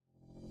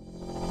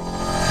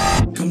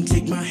Come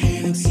take my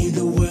hand and see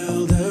the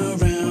world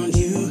around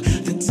you.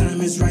 The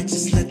time is right,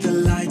 just let the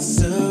light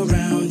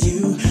surround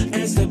you.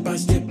 And step by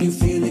step you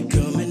feel it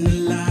coming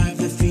alive.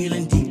 The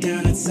feeling deep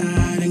down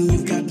inside and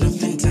you've got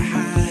nothing to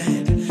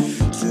hide.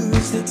 To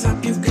reach the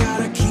top you've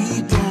gotta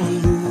keep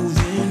on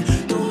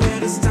moving. Don't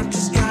let it stop,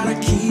 just gotta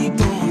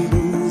keep on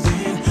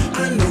moving.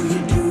 I know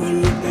you're doing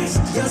your best,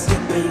 you're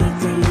stepping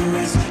up from the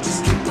rest.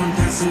 Just keep on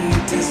passing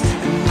the test.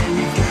 And then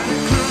you gotta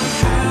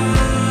climb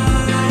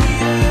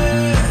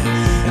higher.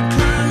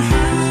 Climb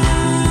higher.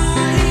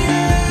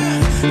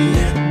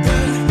 Let the fire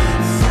burn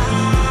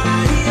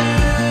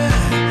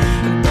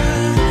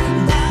brighter.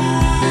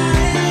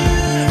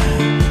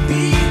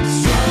 Be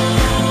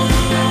stronger.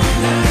 Go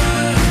longer.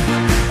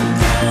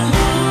 Climb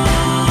higher.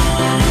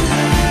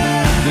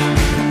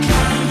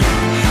 Climb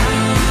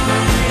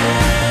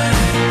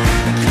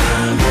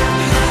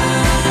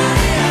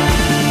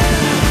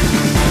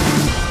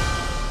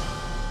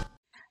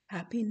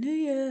Happy New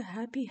Year,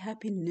 happy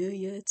New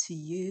Year to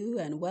you,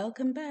 and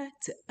welcome back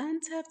to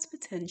Untapped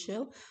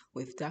Potential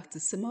with Dr.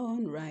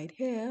 Simone right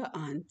here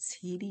on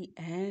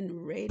TDN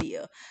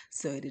Radio.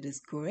 So it is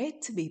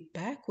great to be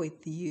back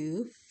with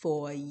you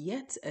for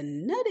yet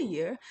another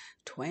year.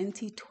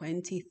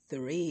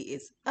 2023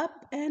 is up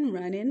and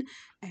running,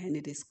 and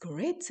it is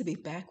great to be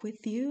back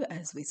with you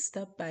as we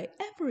stop by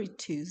every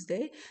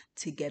Tuesday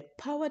to get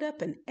powered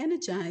up and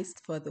energized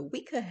for the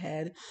week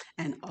ahead,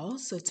 and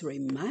also to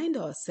remind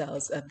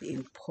ourselves of the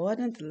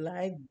important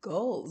life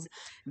goals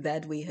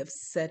that we have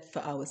set for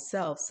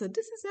ourselves. So,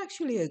 this is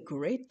actually a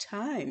great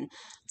time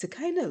to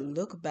kind of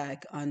look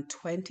back on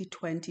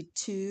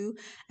 2022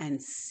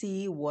 and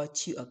see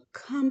what you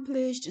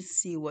accomplished,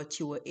 see what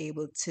you were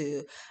able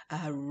to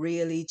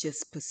really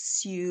just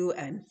pursue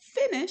and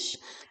finish,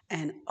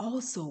 and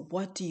also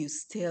what do you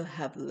still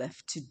have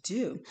left to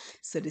do.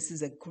 So, this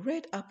is a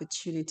great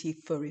opportunity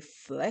for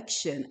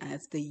reflection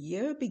as the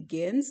year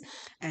begins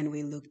and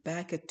we look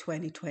back at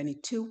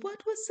 2022.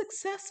 What was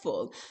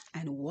successful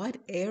and what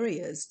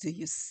areas do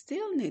you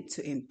still need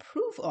to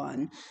improve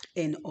on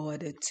in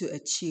order to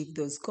achieve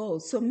those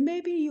goals? So,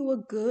 maybe you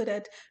were good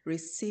at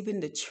receiving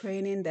the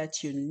training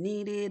that you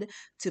needed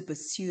to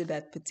pursue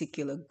that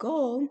particular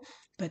goal,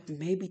 but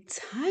maybe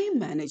time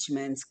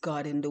management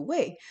got in the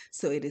way.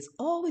 So it is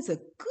always a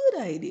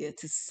good idea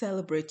to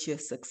celebrate your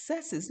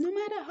successes, no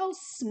matter how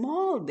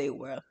small they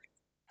were.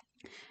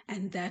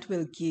 And that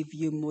will give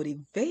you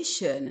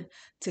motivation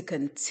to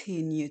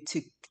continue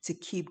to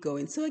keep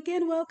going. So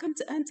again, welcome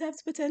to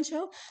Untapped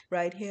Potential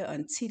right here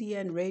on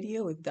TDN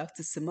Radio with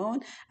Dr. Simone.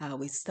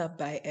 We stop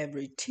by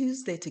every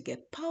Tuesday to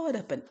get powered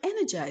up and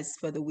energized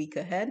for the week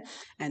ahead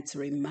and to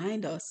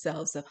remind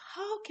ourselves of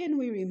how can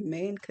we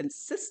remain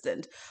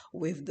consistent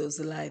with those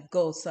life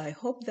goals. So I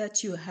hope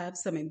that you have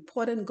some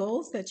important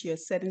goals that you're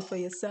setting for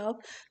yourself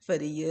for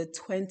the year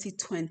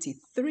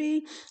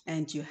 2023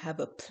 and you have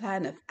a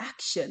plan of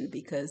action,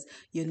 because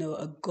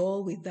a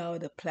goal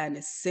without a plan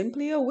is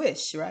simply a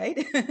wish,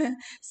 right?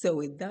 So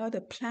without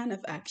a plan of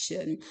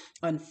action,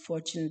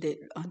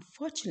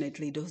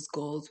 unfortunately, those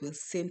goals will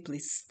simply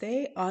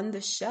stay on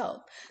the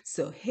shelf.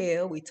 So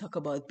here we talk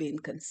about being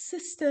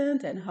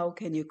consistent and how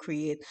can you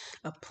create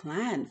a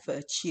plan for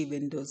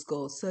achieving those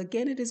goals. So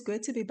again, it is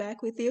great to be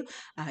back with you.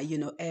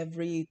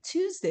 Every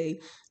Tuesday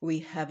we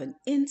have an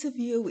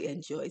interview, we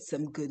enjoy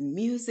some good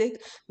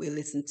music, we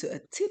listen to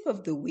a tip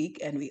of the week,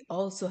 and we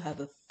also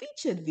have a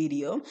featured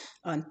video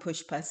on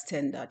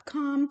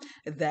pushpast10.com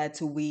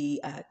that we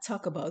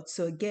talk about.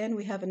 So again,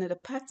 we have another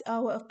packed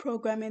hour of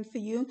programming for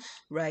you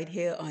right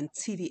here on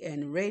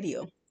TDN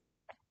Radio.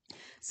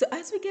 So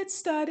as we get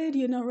started,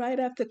 right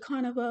after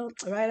Carnival,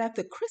 right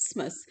after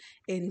Christmas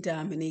in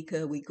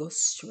Dominica, we go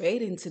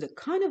straight into the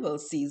Carnival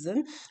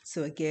season.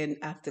 So again,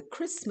 after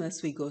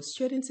Christmas, we go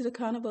straight into the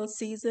Carnival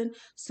season.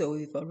 So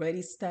we've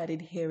already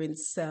started hearing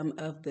some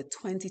of the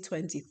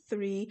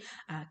 2023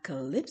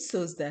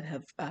 calypsos that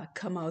have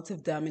come out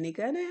of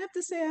Dominica. And I have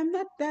to say, I'm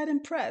not that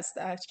impressed,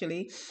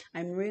 actually.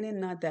 I'm really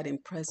not that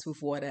impressed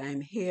with what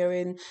I'm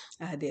hearing.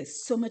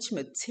 There's so much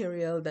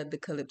material that the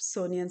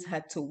Calypsonians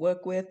had to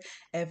work with,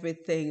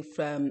 everything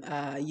from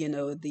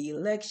the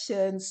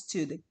elections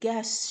to the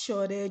gas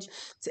shortage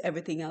to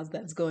everything else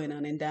that's going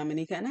on in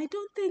Dominica. And I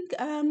don't think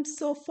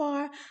so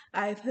far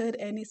I've heard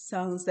any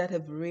songs that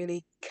have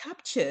really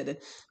captured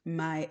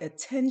my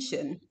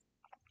attention.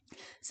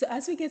 So,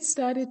 as we get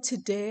started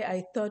today,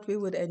 I thought we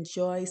would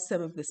enjoy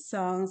some of the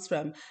songs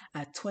from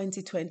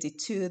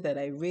 2022 that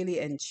I really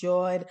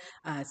enjoyed.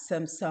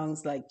 Some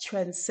songs like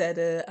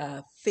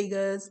Trendsetter,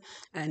 Figures,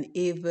 and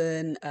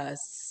even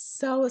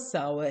Sour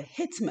Sour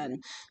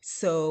Hitman.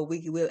 So,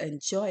 we will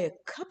enjoy a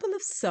couple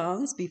of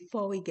songs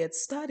before we get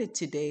started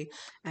today,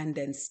 and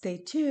then stay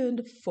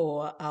tuned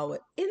for our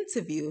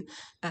interview.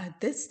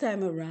 This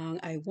time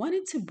around, I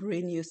wanted to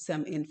bring you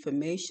some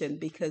information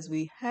because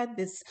we had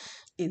this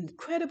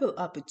incredible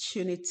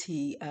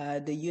opportunity.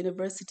 The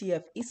University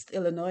of East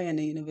Illinois and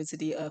the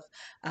University of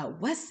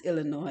West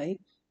Illinois,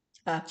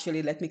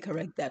 actually, let me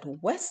correct that,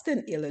 Western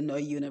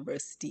Illinois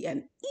University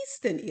and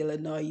Eastern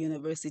Illinois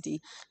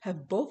University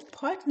have both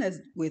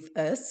partnered with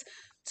us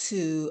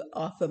to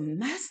offer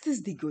master's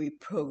degree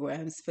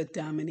programs for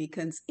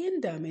Dominicans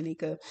in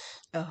Dominica,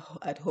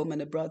 at home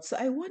and abroad. So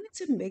I wanted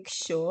to make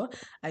sure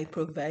I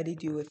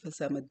provided you with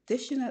some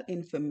additional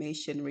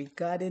information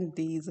regarding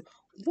these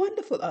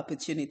wonderful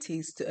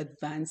opportunities to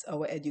advance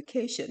our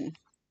education.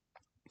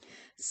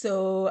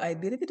 So I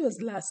believe it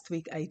was last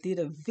week I did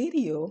a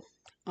video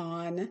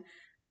on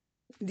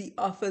the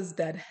offers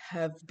that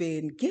have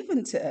been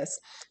given to us.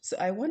 So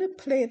I want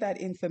to play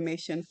that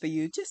information for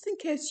you just in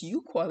case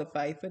you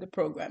qualify for the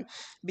program.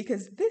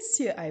 Because this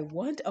year I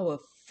want our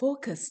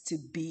focus to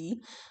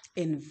be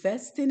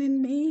investing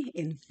in me,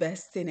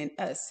 investing in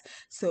us.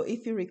 So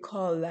if you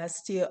recall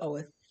last year,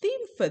 our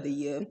theme for the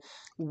year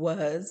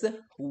was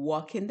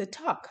walking the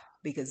talk,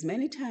 because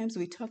many times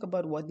we talk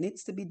about what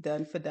needs to be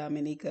done for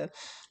Dominica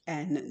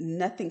and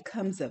nothing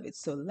comes of it.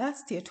 So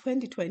last year,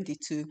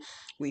 2022,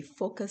 we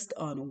focused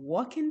on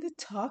walking the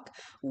talk,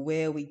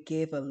 where we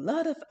gave a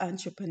lot of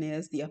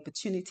entrepreneurs the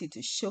opportunity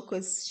to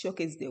showcase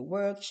their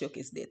work,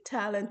 showcase their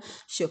talent,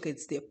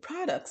 showcase their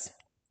products.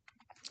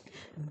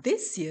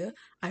 This year,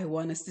 I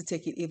want us to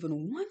take it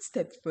even one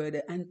step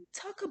further and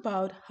talk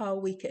about how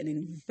we can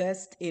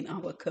invest in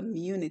our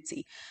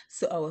community.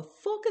 So, our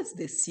focus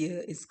this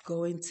year is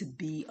going to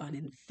be on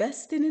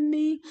investing in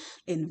me,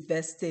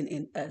 investing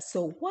in us.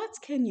 So, what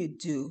can you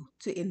do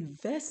to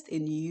invest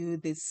in you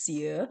this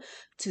year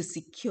to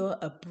secure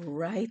a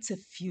brighter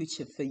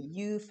future for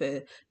you,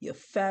 for your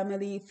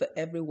family, for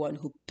everyone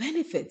who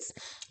benefits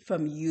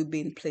from you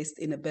being placed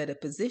in a better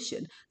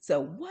position?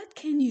 So, what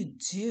can you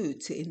do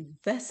to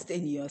invest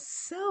in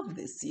yourself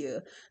this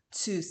year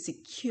to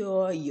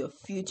secure your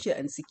future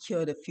and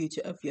secure the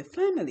future of your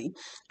family?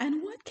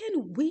 And what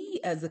can we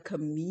as a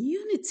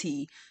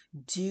community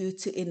do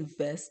to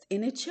invest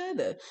in each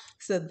other?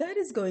 So that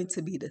is going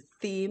to be the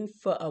theme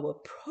for our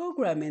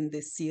programming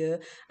this year.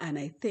 And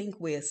I think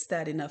we're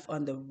starting off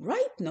on the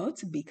right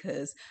note,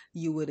 because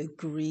you would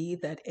agree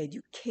that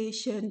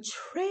education,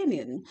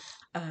 training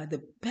are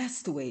the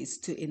best ways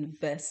to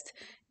invest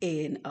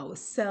in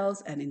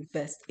ourselves and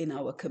invest in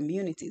our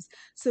communities.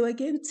 So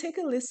again, take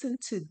a listen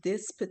to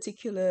this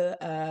particular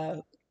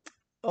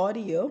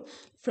audio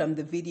from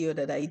the video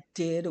that I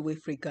did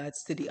with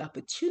regards to the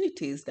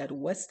opportunities that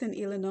Western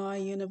Illinois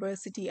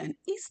University and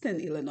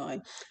Eastern Illinois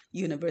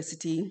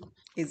University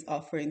is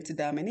offering to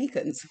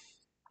Dominicans.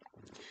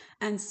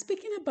 And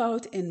speaking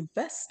about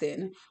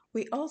investing,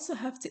 we also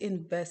have to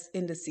invest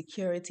in the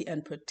security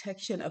and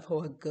protection of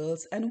our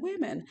girls and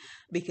women,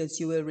 because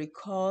you will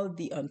recall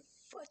the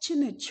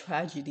unfortunate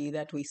tragedy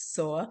that we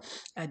saw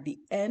at the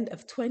end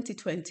of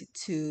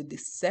 2022,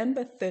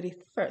 December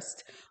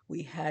 31st.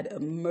 We had a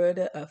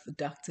murder of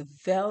Dr.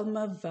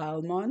 Velma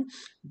Valmont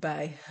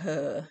by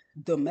her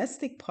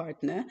domestic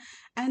partner.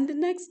 And the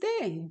next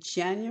day,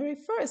 January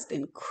 1st,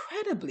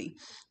 incredibly,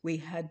 we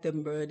had the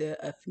murder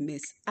of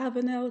Miss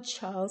Avenel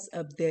Charles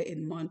up there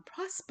in Mount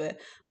Prosper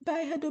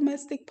by her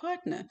domestic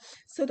partner.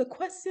 So the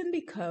question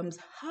becomes,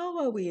 how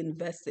are we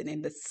investing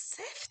in the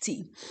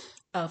safety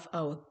of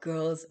our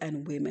girls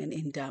and women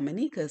in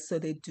Dominica so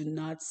they do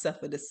not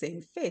suffer the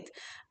same fate?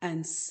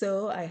 And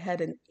so I had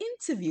an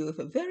interview with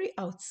a very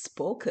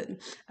outspoken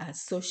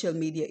social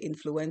media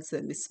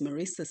influencer, Miss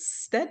Marissa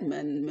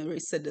Stedman.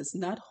 Marissa does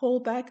not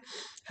hold back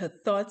her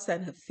thoughts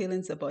and her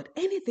feelings about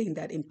anything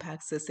that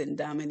impacts us in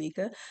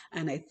Dominica,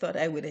 and I thought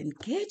I would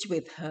engage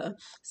with her.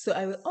 So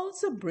I will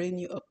also bring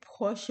you a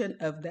portion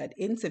of that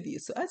interview.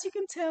 So as you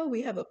can tell,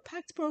 we have a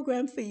packed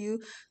program for you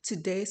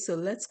today. So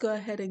let's go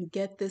ahead and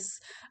get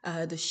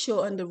the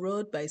show on the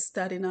road by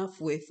starting off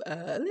with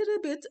a little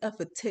bit of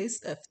a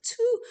taste of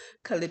two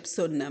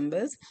Calypso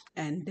numbers,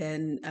 and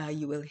then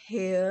you will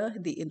hear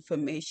the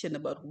information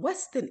about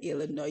Western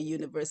Illinois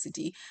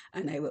University,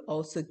 and I will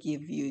also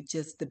give you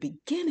just the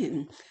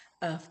beginning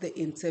of the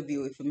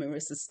interview with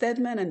Marissa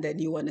Stedman, and then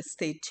you want to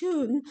stay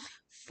tuned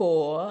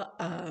for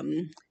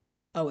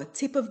our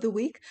tip of the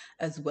week,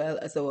 as well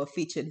as our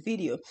featured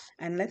video.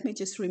 And let me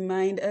just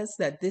remind us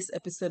that this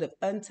episode of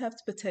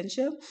Untapped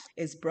Potential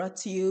is brought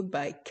to you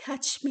by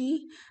Catch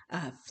Me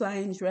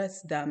Flying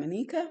Dress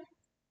Dominica.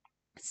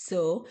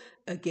 So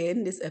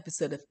again, this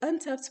episode of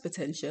Untapped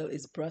Potential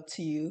is brought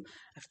to you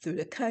through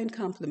the kind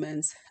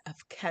compliments of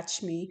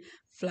Catch Me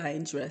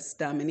Flying Dress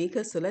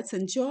Dominica. So let's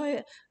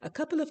enjoy a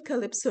couple of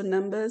Calypso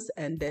numbers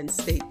and then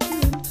stay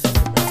tuned.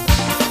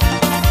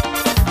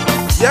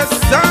 Yes,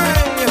 sir.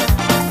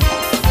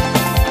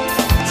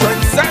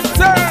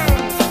 Trendsetter.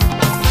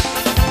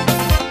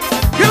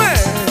 Come on.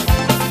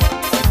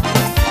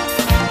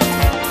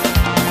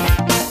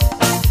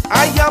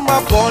 I am a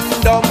born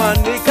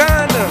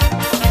Dominican,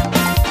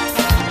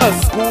 a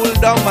school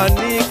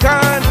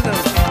Dominican.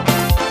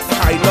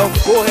 I love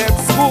co-ed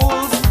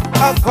schools,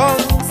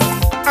 accounts,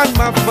 and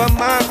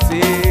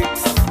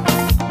mathematics.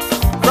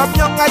 From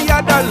young I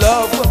had a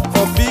love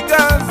for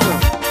figures,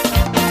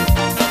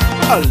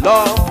 a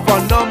love for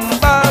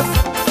numbers.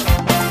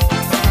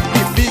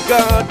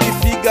 The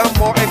bigger,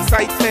 more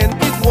excitement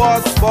it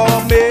was for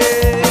me.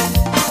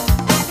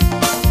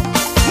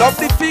 Love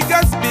the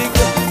figures big,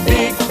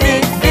 big,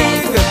 big,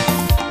 big.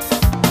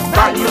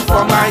 Value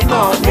for my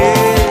money.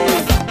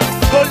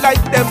 Go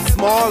like them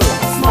small,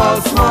 small,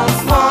 small,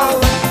 small.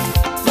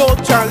 No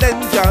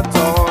challenge at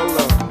all.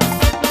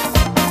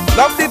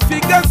 Love the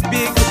figures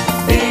big,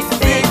 big,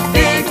 big,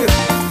 big.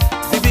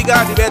 The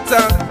bigger the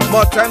better,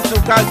 more time to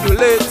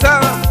calculate.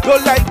 Go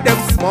like them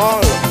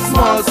small,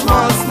 small,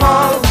 small,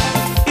 small.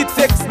 It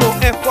takes no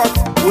effort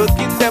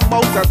working them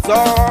out at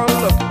all.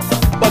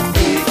 But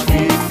big,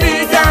 big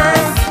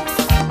figures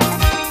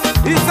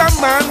is a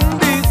man's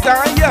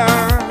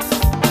desire.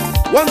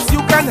 Once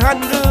you can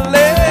handle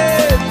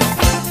it,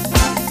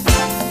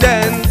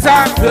 then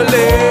tackle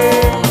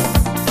it.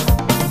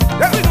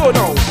 There we go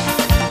now.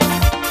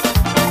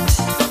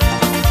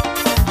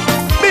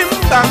 Bim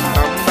bam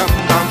bam bam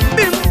bam,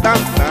 bim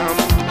bam bam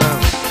bam.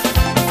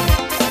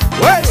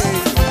 Way.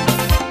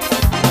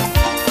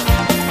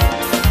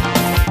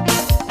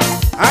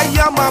 I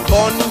am a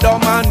born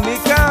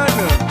Dominican,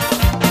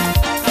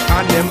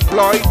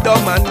 unemployed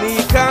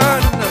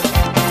Dominican,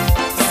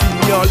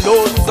 senior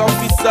loans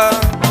officer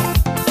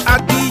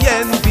at the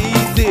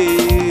NBD.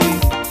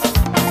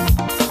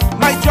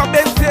 My job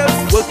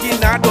entails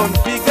working hard on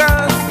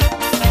figures,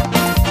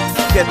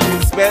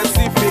 getting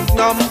specific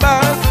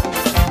numbers.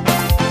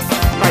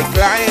 My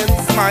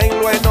clients smile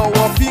when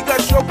our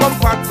figures show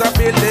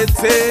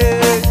compatibility.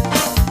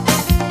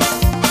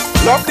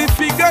 Love the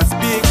figures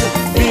big,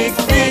 big,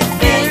 big,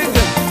 big.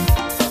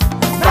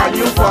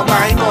 Value for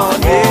my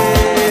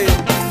money.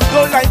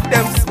 Go like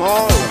them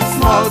small,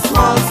 small,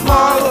 small,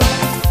 small.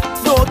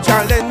 No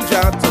challenge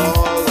at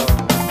all.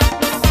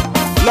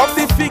 Love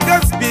the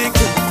figures big,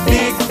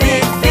 big,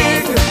 big,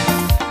 big.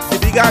 The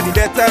bigger the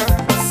better,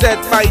 set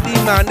by the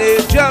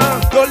manager.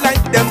 Go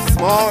like them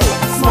small,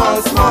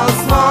 small, small,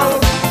 small.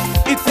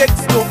 It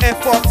takes no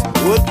effort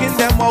working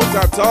them out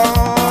at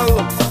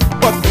all.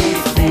 But big,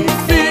 big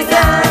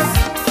figures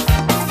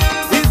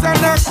is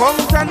an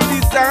accountant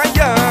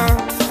desire.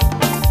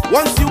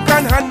 Once you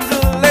can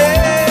handle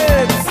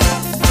it,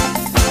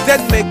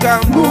 then make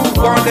a move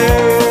on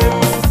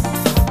it.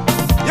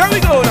 Here we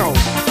go now.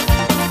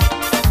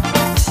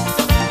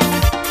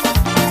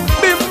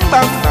 Bim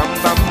bam bam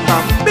bam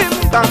bam, bim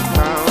bam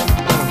bam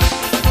bam.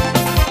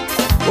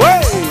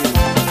 Way.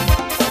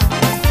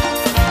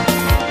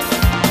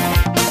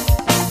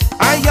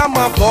 I am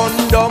a born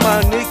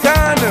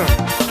Dominican,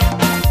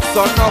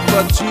 son of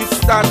a chief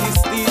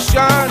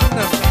statistician.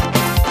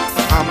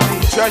 I'm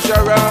the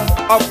treasurer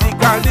of the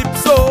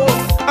Calypso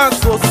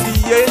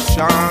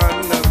Association.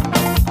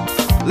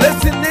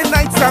 Late in the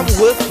nights I'm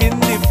working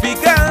the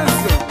figures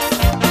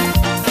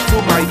to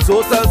my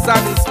total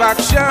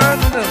satisfaction.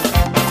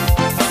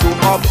 So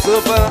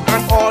observer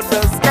and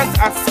orders can't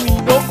ask me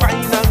no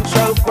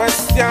financial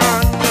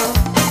question.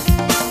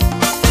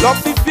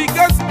 Love the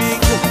figures big,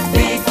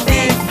 big,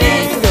 big,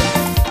 big.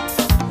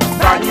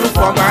 Value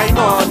for my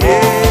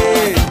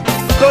money.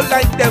 Don't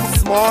like them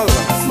small,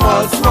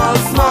 small, small,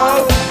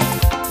 small.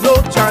 No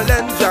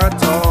challenge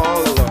at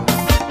all.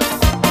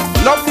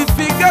 Love the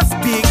figures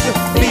big,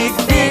 big,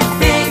 big,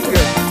 big.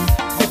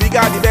 The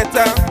bigger the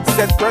better,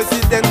 said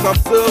President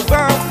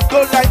Observer.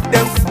 Don't like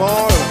them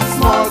small,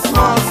 small,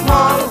 small,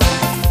 small.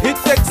 It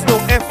takes no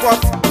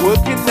effort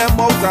working them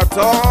out at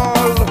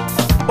all.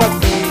 But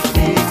big,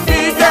 big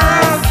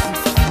figures,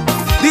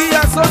 the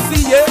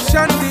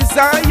association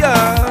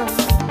desire.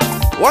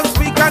 Once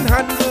we can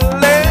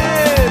handle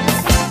it,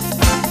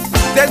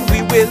 then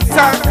we will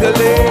tackle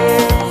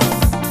it.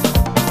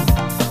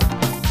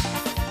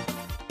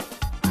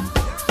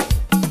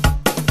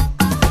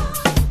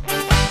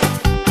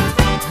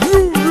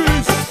 New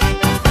list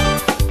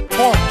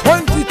for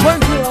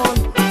 2021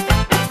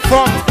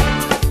 from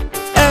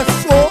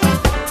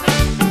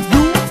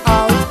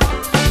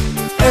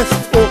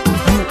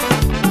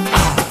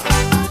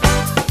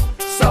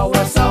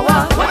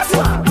Sour, what's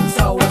wrong?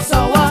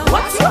 Sour,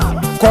 what's wrong?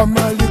 Come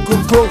a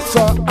little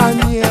closer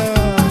and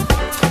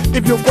yeah.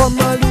 If you come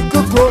a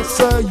little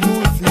closer,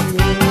 you'll feel.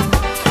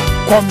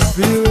 Come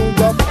feel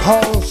the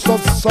pulse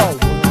of soul.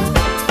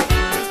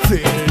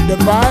 Feel the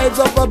vibes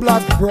of a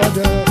black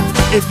brother.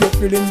 If you're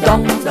feeling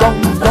down,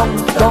 down, down,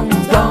 down,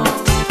 down,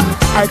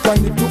 I can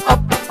lift you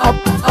up, up,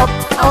 up,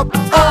 up,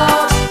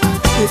 up.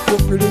 If you're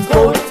feeling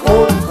cold,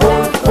 cold,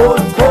 cold,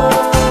 cold,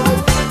 cold,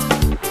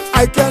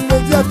 I can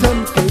raise your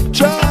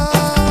temperature.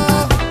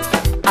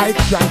 I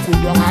can cool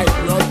your high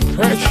blood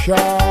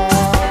pressure.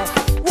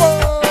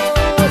 Whoa.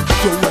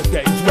 So what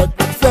there is what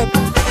fed,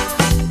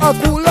 a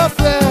cooler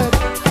fed.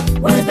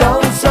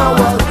 Without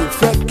sour, the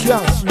fed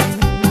can't swim.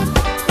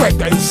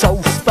 Whether it's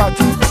South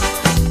Party,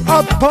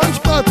 a punch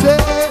party.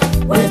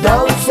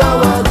 Without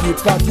sour, the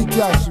party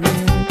can't swim.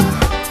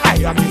 I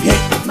am the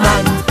hit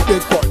man, they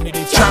call me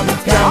the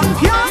champion.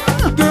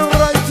 The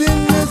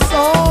writing is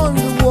on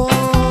the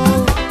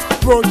wall.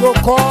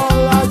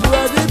 Protocol has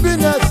already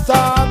been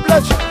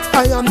established.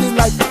 I am the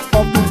life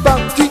of the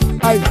party.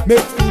 I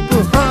make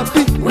people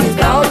happy.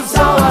 Without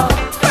sour,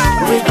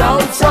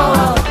 without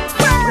sour,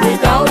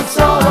 without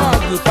sour,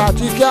 the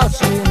party can't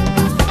swim.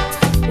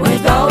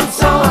 Without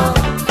sour,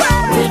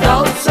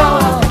 without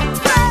sour,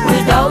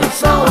 without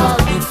sour,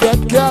 the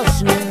fed can't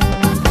swim.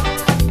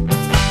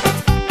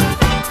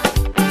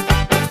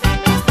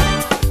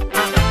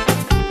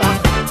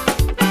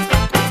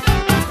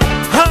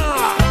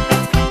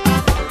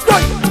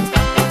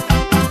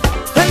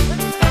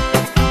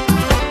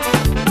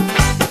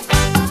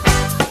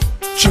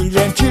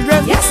 Children,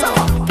 children, Yes, sir.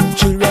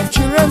 children,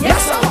 children,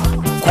 Yes, sir.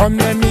 come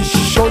let me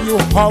show you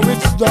how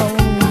it's done.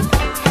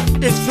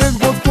 It feels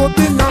good to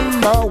be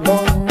number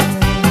one.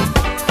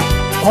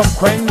 Come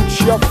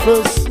quench your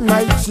thirst,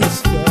 my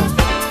sister.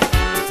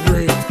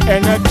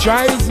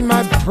 Re-energize,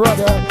 my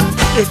brother.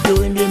 If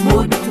you're in the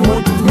mood,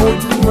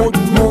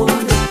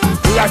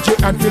 relax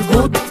it and feel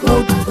good.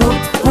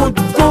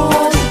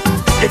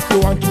 If you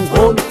want to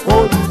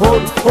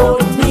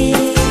hold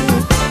me,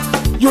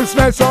 you'll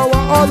smell sour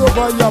all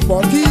over your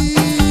body.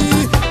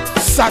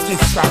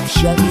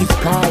 Satisfaction is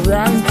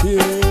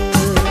guaranteed.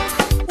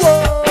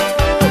 Whoa,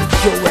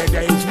 the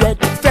weather is wet,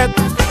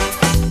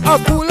 a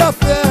cool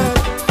affair.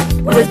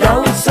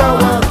 Without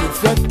sour, the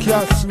fed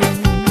can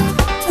swing.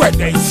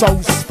 Weather is so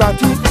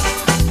starty,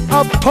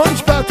 a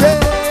punch party.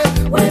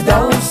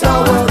 Without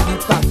sour, the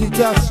party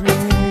can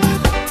swing.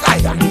 I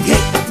am the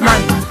hit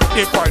man,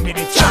 they call me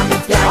the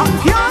champion.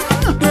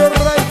 The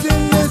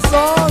writing is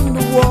on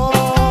the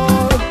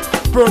wall.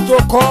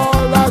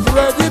 Protocol has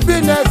already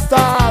been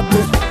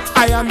established.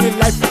 I am the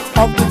life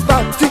of the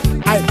party.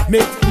 I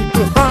make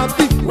people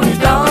happy.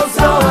 Without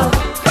sour,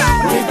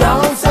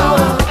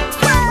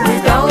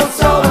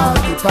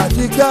 the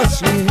party can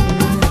swing.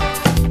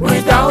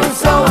 Without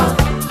sour,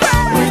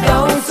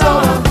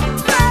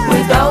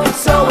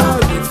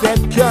 the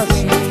fed can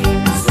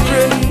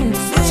swing.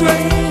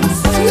 Swing.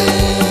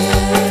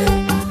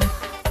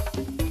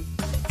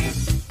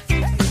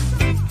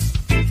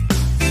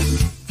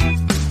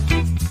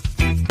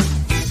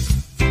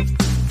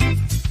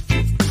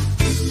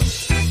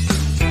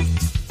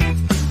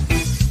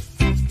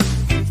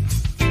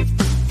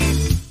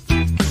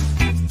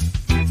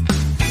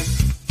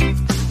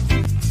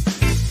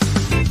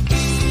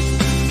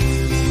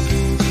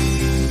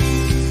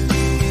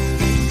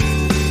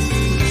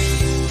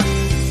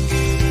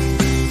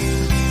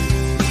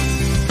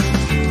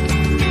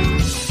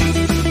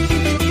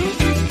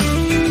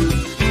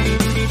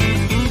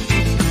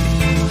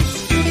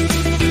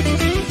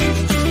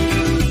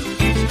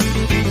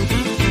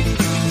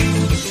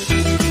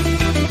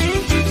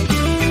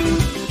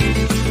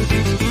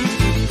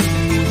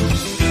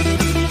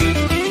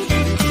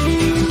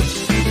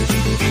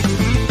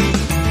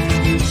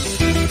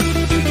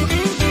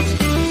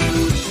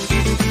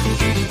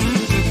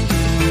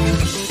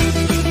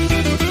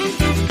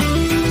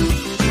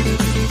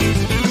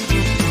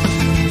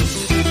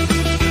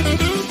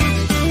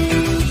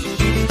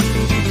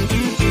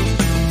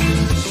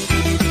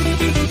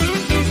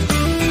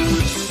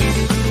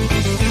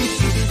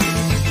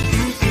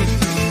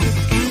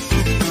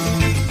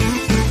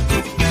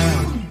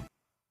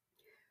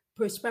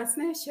 Push Past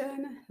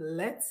Nation,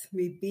 let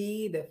me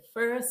be the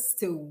first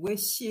to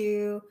wish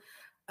you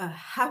a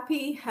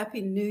happy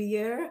new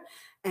year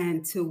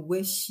and to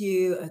wish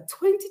you a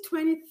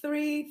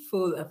 2023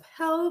 full of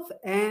health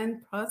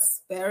and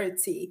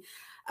prosperity.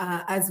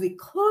 As we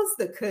close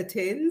the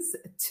curtains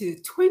to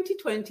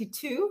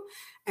 2022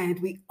 and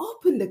we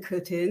open the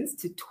curtains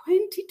to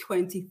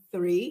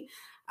 2023,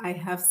 I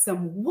have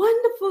some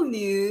wonderful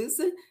news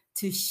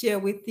to share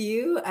with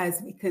you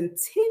as we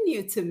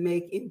continue to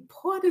make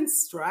important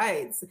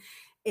strides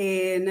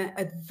in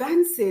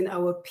advancing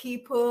our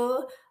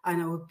people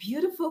and our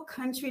beautiful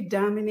country,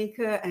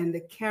 Dominica, and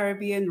the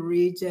Caribbean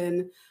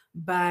region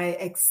by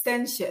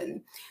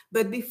extension.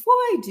 But before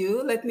I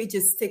do, let me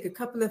just take a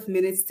couple of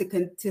minutes to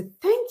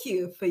thank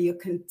you for your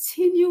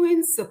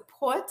continuing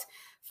support,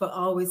 for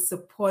always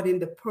supporting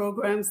the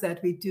programs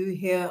that we do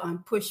here on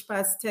Push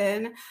Past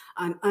 10,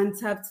 on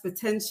Untapped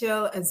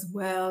Potential, as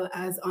well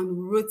as on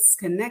Roots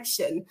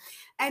Connection.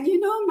 And you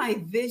know, my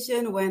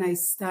vision when I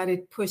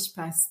started Push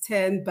Past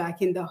 10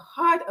 back in the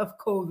heart of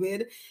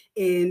COVID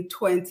in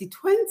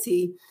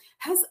 2020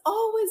 has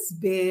always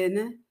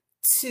been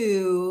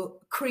to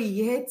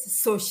create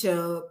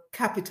social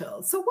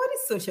capital. So what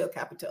is social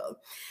capital?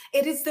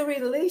 It is the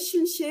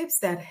relationships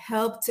that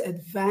help to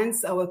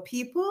advance our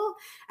people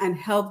and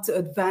help to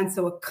advance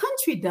our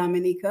country,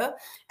 Dominica,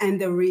 and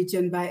the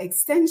region by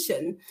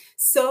extension.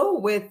 So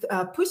with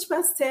Push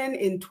Past 10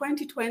 in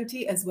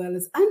 2020, as well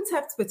as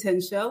Untapped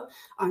Potential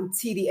on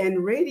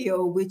TDN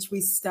Radio, which we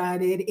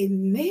started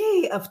in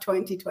May of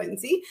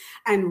 2020,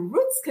 and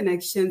Roots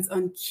Connections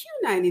on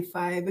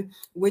Q95,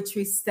 which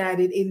we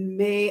started in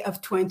May of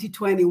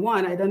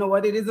 2021. I don't know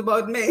what it is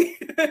about May.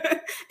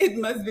 It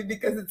must be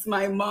because it's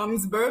my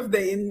mom's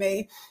birthday in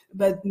May.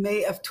 But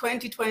May of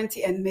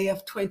 2020 and May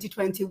of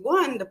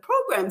 2021, the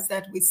programs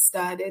that we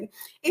started,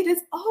 it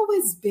has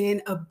always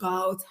been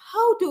about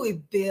how do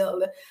we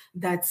build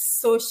that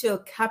social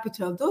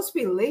capital, those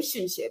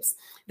relationships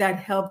that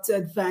help to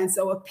advance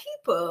our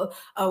people,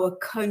 our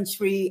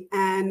country,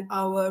 and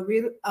our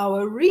region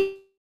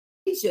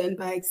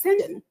by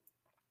extension.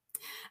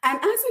 And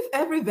as with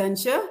every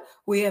venture,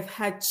 we have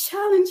had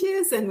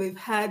challenges and we've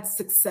had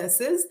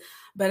successes,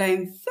 but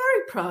I'm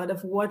very proud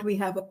of what we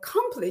have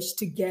accomplished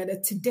together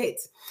to date.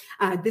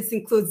 This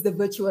includes the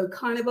virtual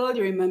carnival.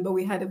 You remember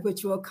we had a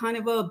virtual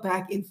carnival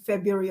back in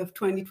February of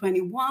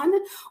 2021,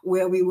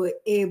 where we were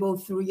able,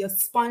 through your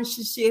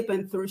sponsorship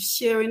and through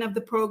sharing of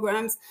the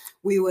programs,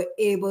 we were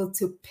able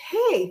to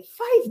pay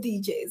 5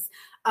 DJs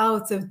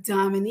out of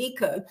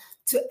Dominica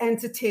to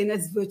entertain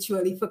us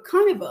virtually for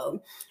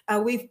Carnival.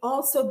 We've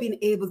also been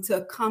able to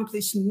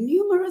accomplish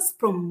numerous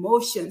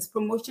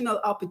promotional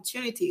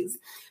opportunities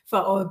for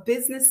our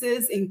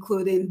businesses,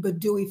 including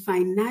Badui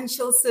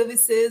Financial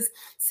Services,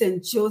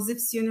 St.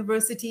 Joseph's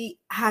University,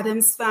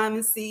 Adams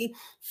Pharmacy,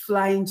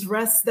 Flying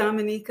Dress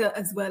Dominica,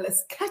 as well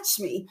as Catch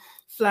Me,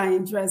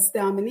 Flying Dress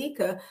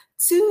Dominica,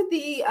 to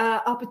the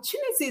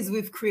opportunities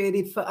we've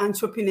created for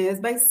entrepreneurs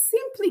by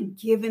simply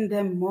giving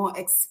them more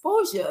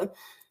exposure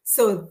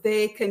so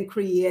they can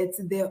create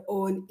their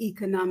own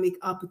economic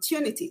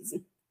opportunities.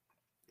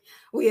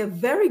 We are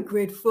very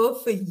grateful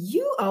for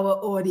you, our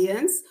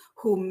audience,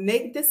 who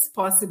make this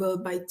possible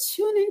by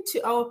tuning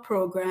to our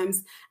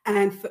programs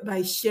and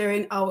by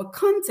sharing our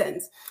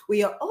content.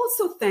 We are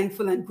also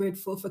thankful and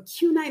grateful for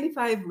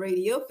Q95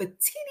 Radio, for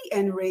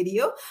TDN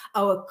Radio,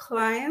 our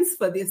clients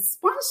for their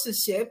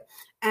sponsorship,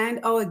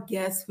 and our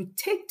guests who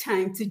take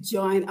time to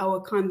join our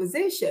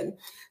conversation.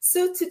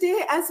 So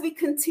today, as we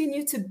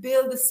continue to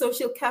build the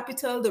social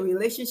capital, the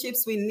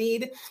relationships we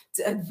need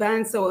to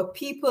advance our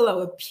people,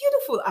 our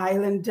beautiful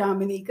island,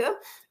 Dominica,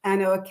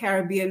 and our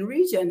Caribbean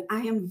region, I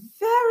am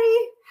very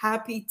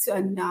happy to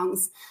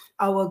announce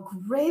our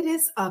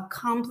greatest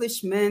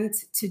accomplishment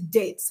to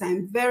date. So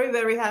I'm very,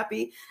 very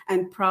happy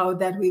and proud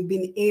that we've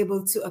been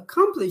able to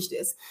accomplish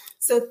this.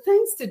 So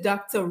thanks to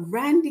Dr.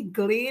 Randy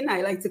Glean,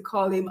 I like to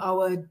call him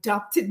our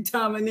adopted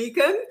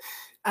Dominican,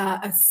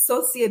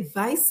 Associate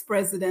Vice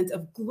President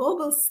of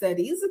Global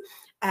Studies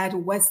at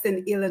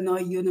Western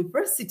Illinois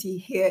University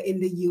here in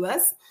the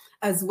U.S.,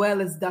 as well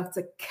as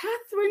Dr.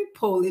 Catherine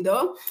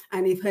Polidor.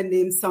 And if her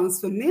name sounds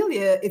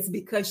familiar, it's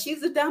because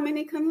she's a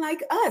Dominican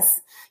like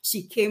us.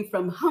 She came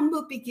from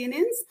humble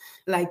beginnings,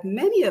 like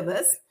many of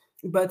us,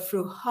 but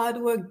through hard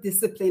work,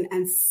 discipline,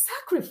 and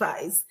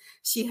sacrifice,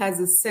 she has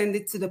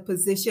ascended to the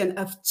position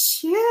of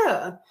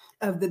chair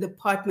of the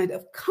Department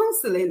of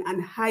Counseling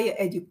and Higher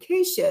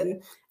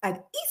Education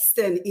at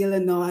Eastern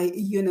Illinois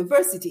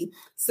University.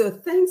 So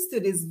thanks to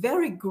these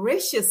very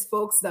gracious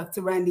folks,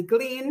 Dr. Randy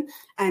Glean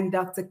and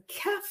Dr.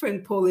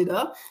 Catherine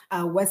Polidor,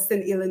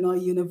 Western Illinois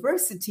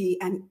University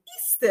and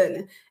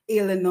Eastern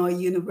Illinois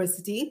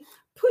University,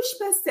 Push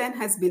Past 10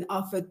 has been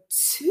offered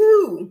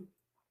two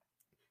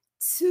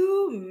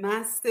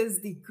master's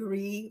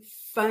degree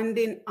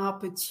funding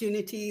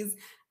opportunities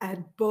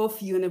at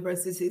both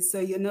universities. So,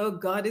 you know,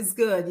 God is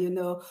good. You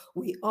know,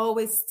 we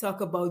always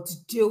talk about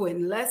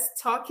doing, less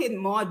talking,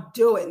 more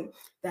doing.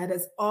 That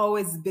has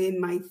always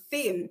been my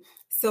theme.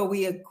 So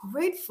we are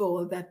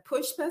grateful that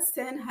Push Past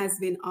 10 has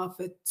been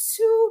offered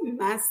 2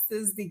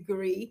 master's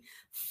degree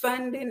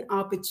funding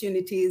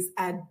opportunities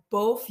at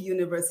both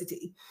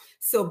universities.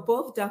 So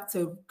both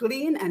Dr.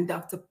 Glean and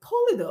Dr.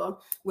 Polidor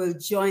will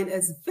join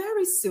us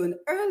very soon,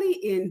 early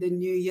in the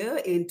new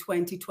year in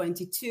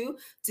 2022,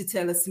 to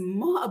tell us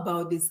more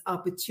about these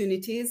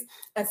opportunities,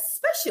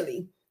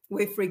 especially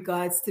with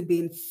regards to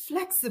being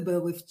flexible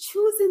with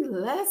choosing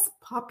less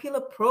popular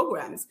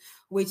programs,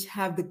 which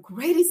have the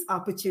greatest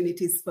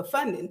opportunities for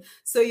funding.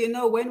 So, you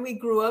know, when we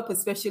grew up,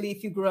 especially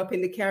if you grew up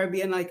in the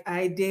Caribbean like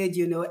I did,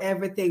 you know,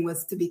 everything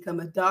was to become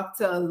a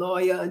doctor, a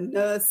lawyer, a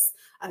nurse,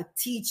 a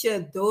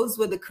teacher. Those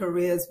were the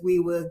careers we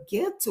were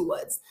geared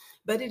towards.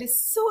 But it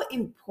is so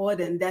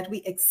important that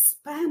we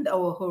expand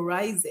our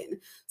horizon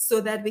so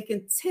that we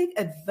can take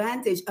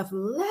advantage of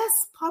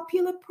less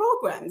popular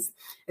programs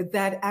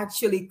that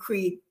actually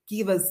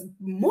give us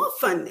more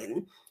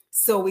funding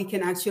so we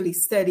can actually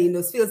study in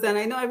those fields. And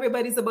I know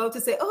everybody's about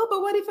to say, oh,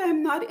 but what if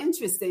I'm not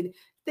interested?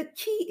 The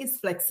key is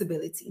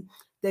flexibility.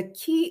 The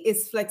key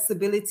is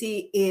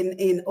flexibility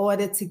in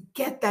order to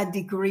get that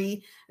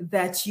degree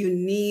that you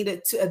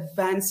need to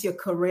advance your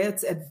career,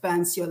 to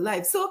advance your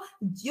life. So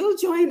you'll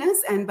join us,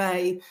 and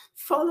by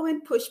following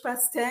Push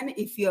Past 10,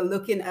 if you're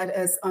looking at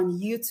us on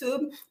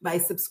YouTube, by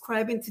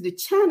subscribing to the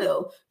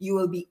channel, you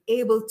will be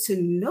able to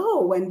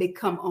know when they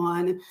come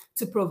on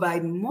to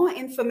provide more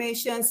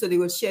information. So they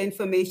will share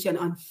information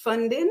on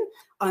funding,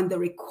 on the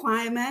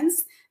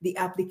requirements, the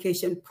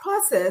application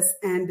process,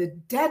 and the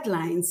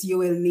deadlines you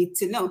will need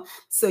to know.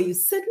 So you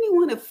certainly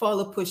want to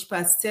follow Push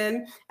Past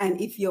 10.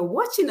 And if you're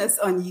watching us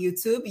on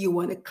YouTube, you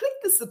want to click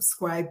the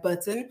subscribe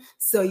button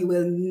so you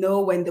will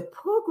know when the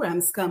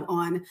programs come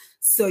on,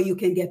 so you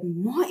can get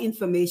more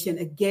information.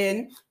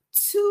 Again,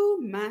 2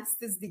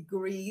 master's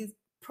degrees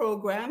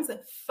programs,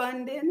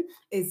 funding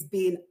is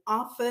being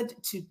offered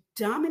to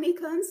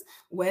Dominicans,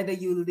 whether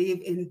you live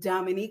in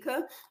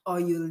Dominica or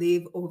you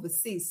live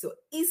overseas. So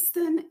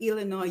Eastern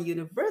Illinois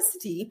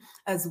University,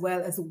 as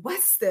well as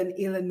Western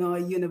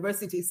Illinois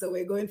University. So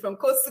we're going from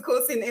coast to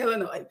coast in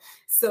Illinois.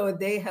 So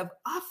they have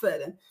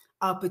offered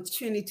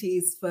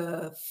opportunities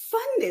for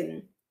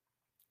funding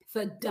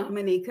for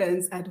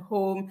Dominicans at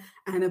home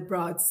and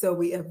abroad. So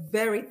we are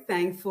very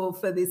thankful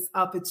for this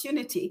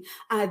opportunity.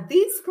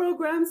 These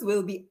programs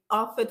will be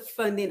offered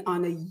funding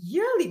on a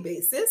yearly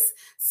basis.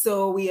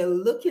 So we are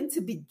looking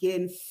to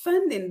begin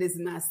funding this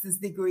master's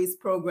degrees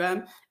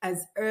program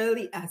as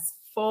early as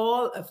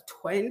fall of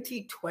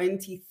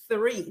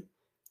 2023.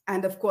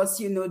 And of course,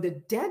 you know,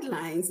 the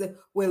deadlines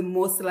will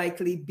most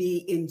likely be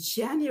in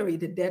January.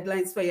 The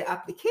deadlines for your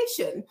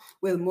application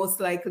will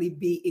most likely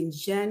be in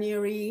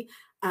January,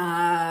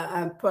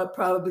 and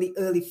probably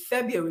early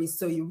February.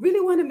 So you really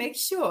want to make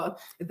sure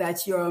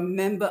that you're a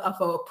member of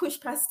our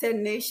Push Past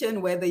 10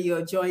 Nation, whether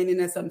you're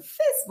joining us on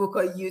Facebook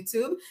or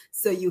YouTube,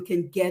 so you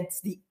can get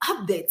the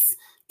updates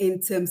in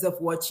terms of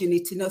what you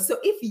need to know. So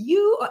if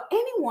you or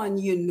anyone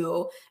you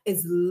know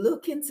is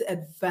looking to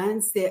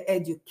advance their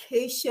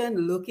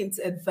education, looking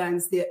to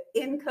advance their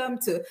income,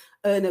 to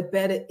earn a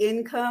better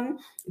income,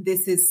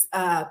 this is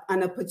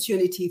an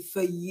opportunity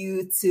for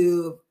you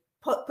to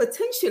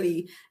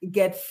potentially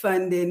get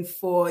funding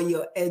for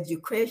your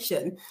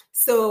education.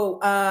 So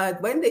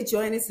when they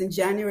join us in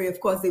January, of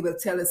course, they will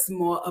tell us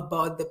more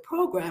about the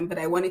program, but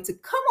I wanted to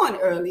come on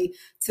early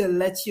to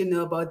let you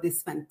know about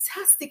this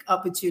fantastic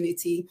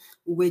opportunity,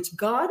 which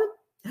God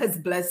has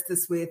blessed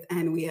us with,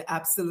 and we are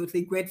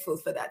absolutely grateful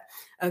for that.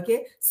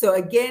 Okay, so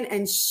again,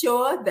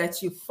 ensure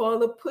that you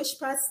follow Push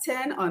Past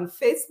 10 on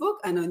Facebook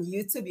and on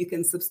YouTube. You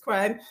can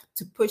subscribe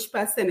to Push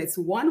Past 10. It's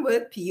one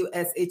word,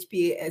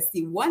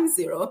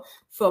 PUSHPAST10,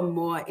 for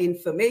more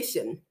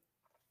information.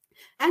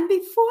 And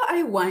before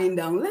I wind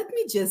down, let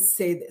me just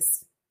say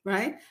this,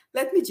 right?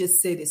 Let me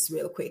just say this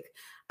real quick.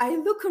 I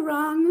look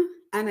around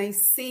and I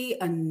see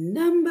a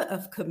number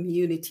of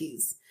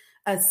communities,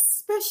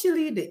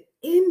 especially the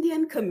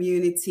Indian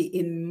community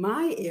in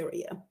my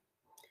area.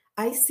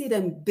 I see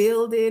them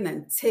building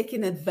and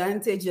taking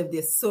advantage of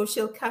their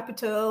social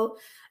capital,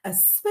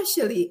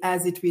 especially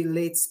as it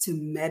relates to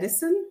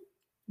medicine.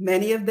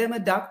 Many of them are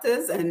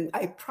doctors, and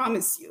I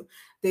promise you,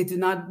 they do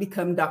not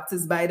become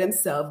doctors by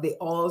themselves. They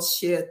all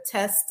share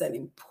tests and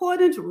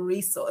important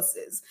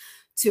resources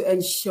to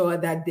ensure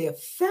that their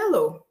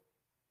fellow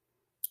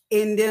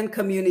Indian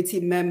community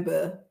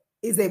member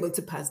is able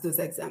to pass those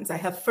exams. I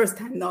have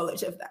firsthand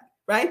knowledge of that,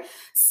 right?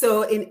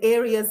 So in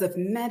areas of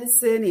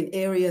medicine, in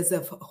areas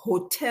of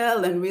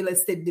hotel and real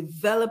estate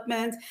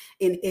development,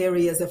 in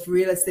areas of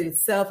real estate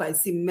itself, I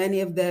see many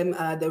of them,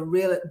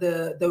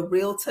 the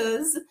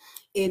realtors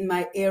in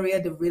my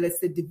area, the real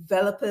estate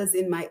developers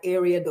in my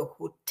area, the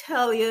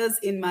hoteliers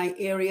in my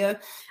area.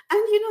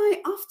 And, you know,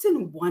 I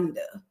often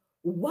wonder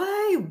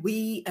why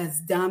we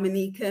as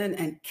Dominican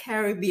and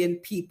Caribbean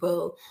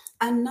people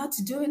are not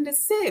doing the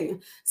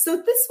same. So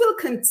this will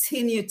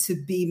continue to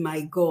be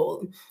my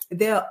goal.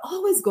 There are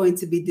always going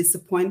to be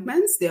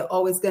disappointments. There are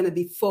always going to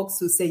be folks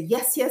who say,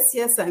 yes, yes,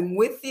 yes, I'm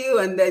with you.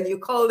 And then you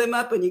call them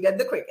up and you get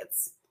the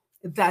crickets.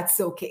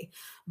 That's okay.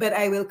 But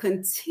I will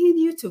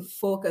continue to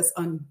focus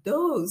on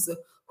those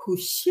who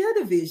share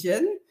the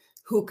vision,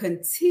 who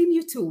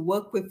continue to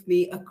work with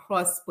me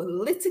across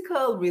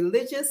political,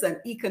 religious, and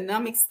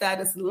economic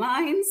status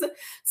lines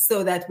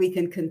so that we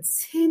can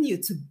continue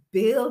to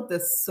build the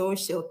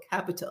social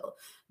capital,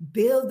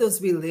 build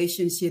those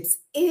relationships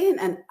in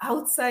and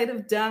outside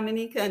of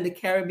Dominica and the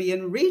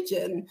Caribbean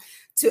region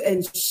to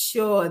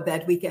ensure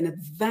that we can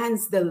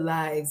advance the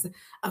lives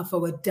of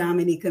our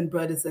Dominican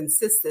brothers and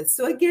sisters.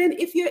 So again,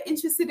 if you're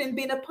interested in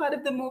being a part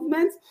of the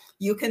movement,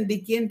 you can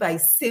begin by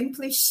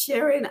simply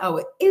sharing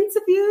our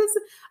interviews,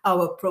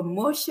 our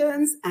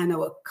promotions, and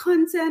our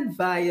content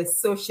via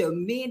social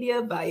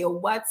media, via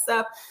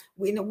WhatsApp,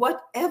 in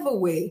whatever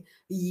way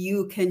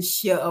you can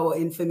share our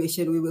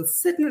information. We will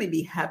certainly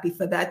be happy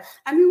for that.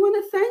 And we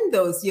want to thank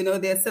those. You know,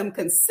 there's some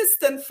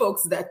consistent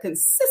folks that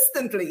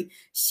consistently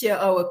share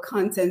our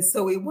content.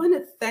 So we want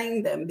to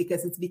thank them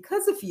because it's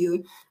because of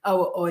you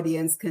our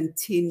audience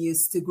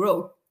continues to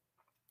grow.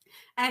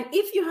 And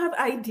if you have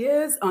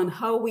ideas on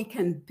how we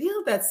can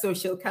build that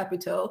social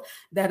capital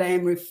that I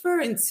am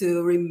referring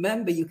to,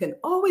 remember, you can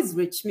always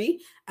reach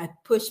me at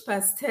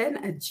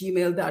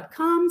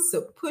pushpast10@gmail.com.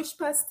 So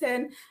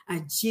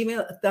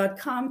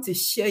pushpast10@gmail.com to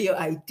share your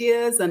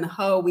ideas on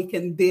how we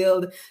can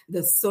build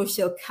the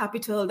social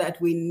capital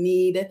that we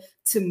need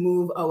to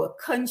move our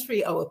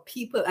country, our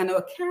people, and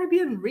our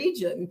Caribbean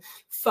region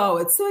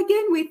forward. So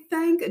again, we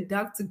thank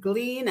Dr.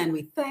 Glean and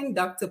we thank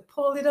Dr.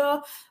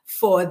 Polidor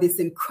for this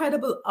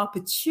incredible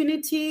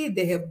opportunity.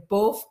 They have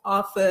both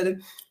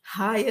offered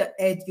higher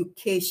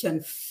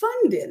education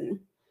funding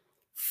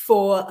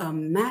for a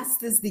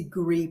master's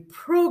degree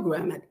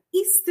program at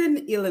Eastern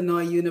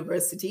Illinois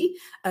University,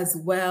 as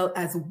well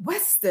as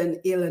Western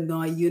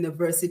Illinois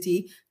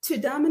University, to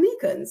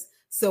Dominicans.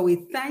 So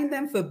we thank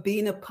them for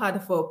being a part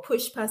of our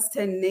Push Past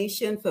 10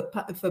 Nation,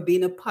 for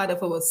being a part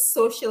of our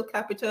social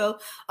capital,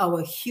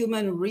 our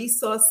human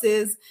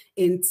resources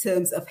in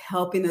terms of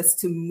helping us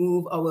to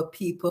move our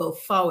people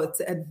forward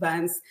to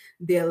advance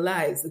their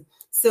lives.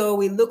 So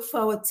we look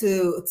forward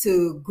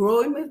to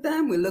growing with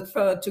them. We look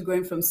forward to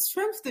growing from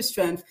strength to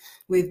strength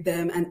with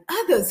them and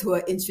others who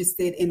are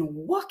interested in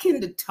walking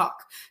the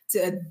talk to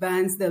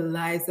advance the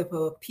lives of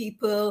our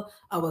people,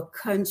 our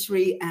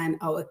country, and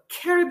our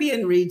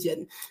Caribbean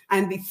region.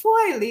 And before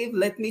I leave,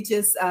 let me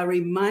just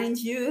remind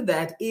you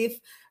that if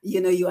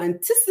you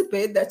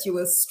anticipate that you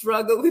will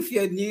struggle with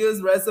your New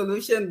Year's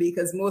resolution,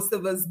 because most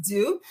of us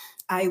do,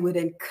 I would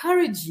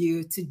encourage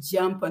you to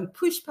jump on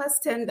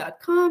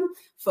pushpast10.com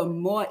for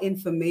more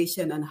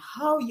information on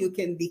how you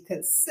can be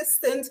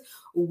consistent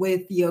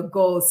with your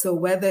goals. So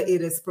whether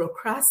it is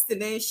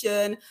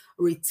procrastination,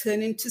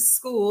 returning to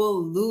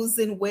school,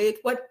 losing weight,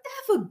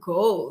 whatever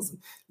goals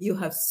you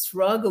have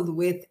struggled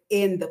with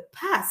in the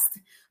past,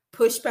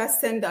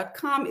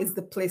 pushpast10.com is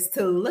the place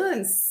to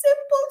learn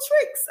simple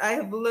tricks I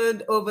have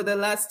learned over the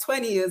last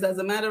 20 years. As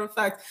a matter of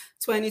fact,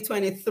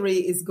 2023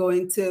 is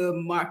going to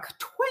mark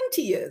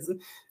 20 years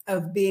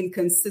of being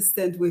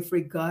consistent with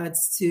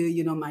regards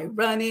to, my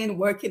running,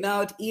 working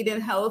out,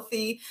 eating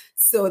healthy.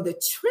 So the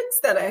tricks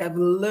that I have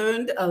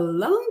learned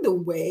along the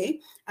way,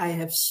 I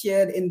have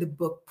shared in the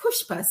book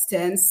Push Past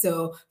 10.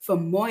 So for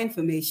more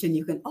information,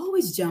 you can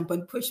always jump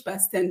on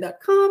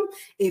pushpast10.com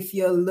if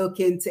you're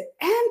looking to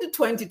end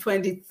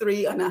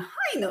 2023 on a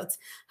high note,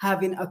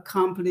 having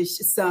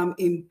accomplished some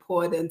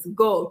important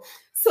goal.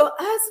 So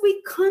as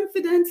we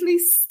confidently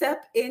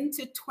step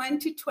into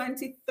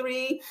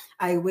 2023,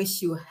 I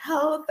wish you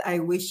health, I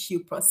wish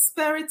you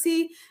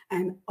prosperity,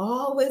 and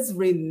always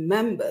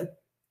remember,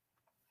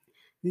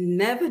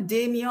 never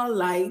dim your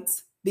light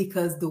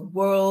because the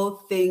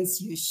world thinks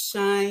you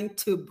shine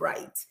too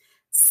bright.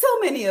 So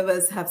many of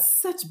us have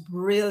such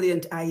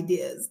brilliant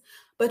ideas,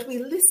 but we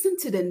listen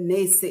to the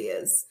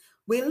naysayers.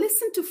 We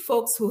listen to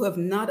folks who have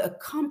not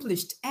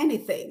accomplished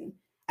anything,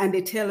 and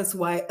they tell us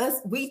why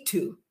we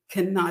too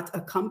cannot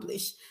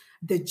accomplish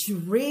the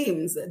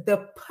dreams,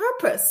 the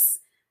purpose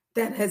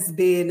that has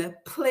been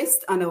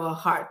placed on our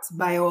hearts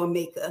by our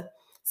Maker.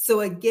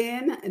 So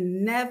again,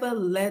 never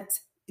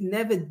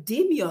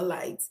dim your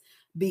light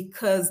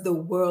because the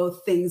world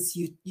thinks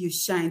you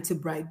shine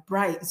too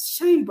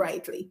shine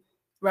brightly,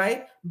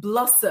 right?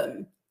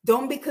 Blossom.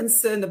 Don't be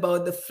concerned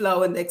about the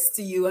flower next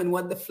to you and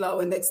what the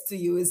flower next to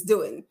you is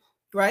doing,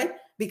 right?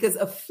 Because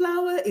a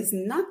flower is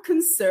not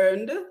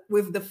concerned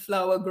with the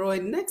flower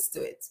growing next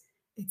to it.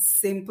 It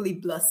simply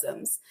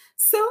blossoms.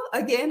 So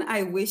again,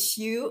 I wish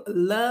you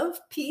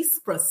love, peace,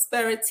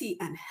 prosperity,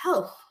 and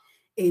health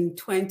in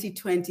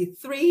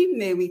 2023.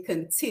 May we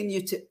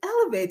continue to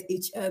elevate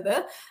each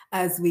other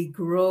as we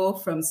grow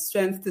from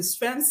strength to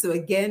strength. So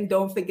again,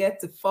 don't forget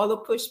to follow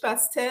Push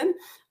Past 10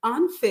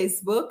 on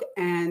Facebook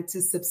and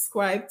to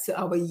subscribe to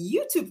our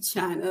YouTube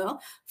channel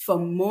for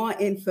more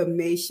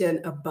information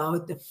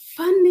about the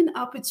funding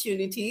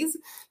opportunities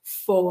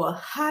for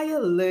higher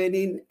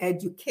learning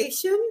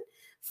education,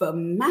 for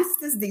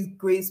master's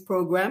degrees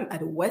program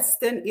at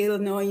Western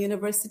Illinois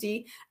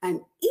University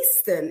and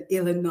Eastern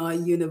Illinois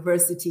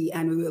University.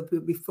 And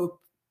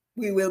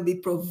we will be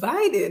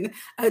providing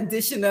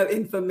additional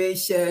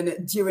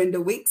information during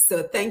the week.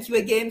 So thank you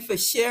again for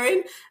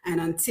sharing. And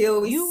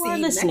until we see you next time. You are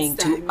listening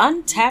to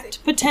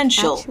Untapped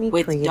Potential Catch Me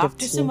with Creative Dr.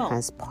 Team Simone.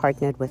 has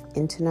partnered with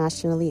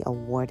internationally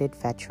awarded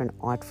veteran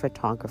art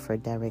photographer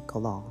Derek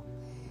Galal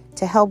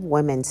to help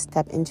women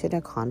step into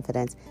their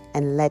confidence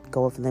and let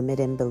go of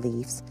limiting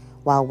beliefs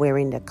while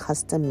wearing the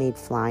custom-made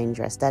flying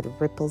dress that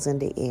ripples in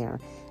the air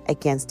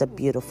against a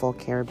beautiful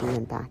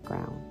Caribbean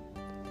background.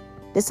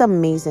 This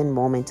amazing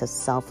moment of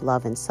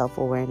self-love and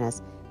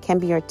self-awareness can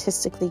be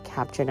artistically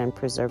captured and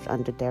preserved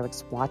under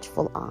Derek's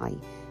watchful eye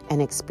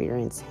and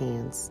experienced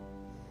hands.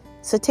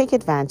 So take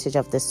advantage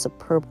of this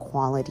superb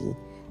quality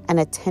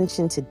and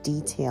attention to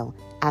detail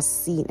as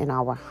seen in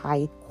our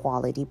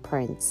high-quality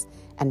prints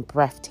and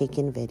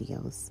breathtaking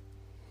videos.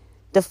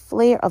 The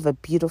flair of a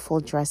beautiful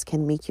dress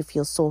can make you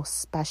feel so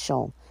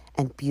special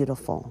and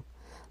beautiful.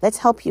 Let's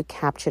help you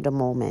capture the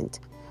moment.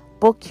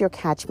 Book your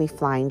Catch Me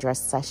Flying Dress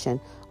session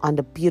on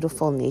the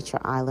beautiful nature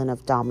island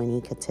of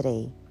Dominica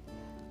today.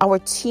 Our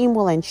team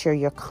will ensure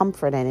your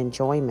comfort and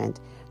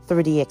enjoyment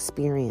through the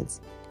experience.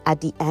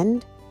 At the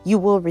end, you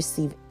will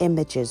receive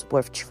images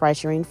worth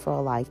treasuring for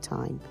a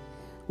lifetime.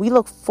 We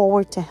look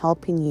forward to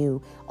helping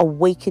you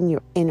awaken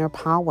your inner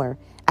power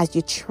as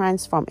you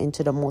transform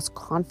into the most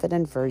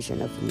confident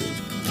version of you.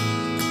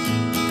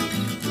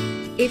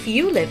 If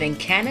you live in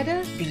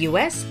Canada, the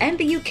US, and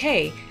the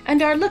UK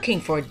and are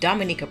looking for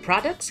Dominica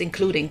products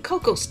including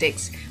cocoa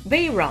sticks,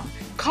 bay rum,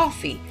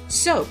 coffee,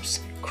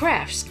 soaps,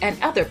 crafts,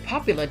 and other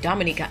popular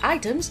Dominica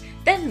items,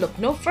 then look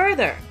no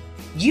further.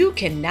 You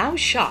can now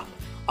shop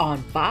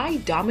on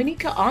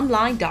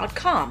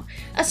BuyDominicaOnline.com,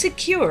 a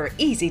secure,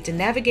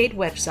 easy-to-navigate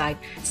website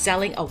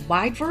selling a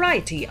wide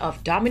variety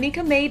of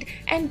Dominica-made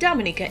and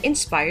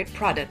Dominica-inspired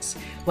products.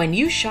 When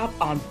you shop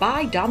on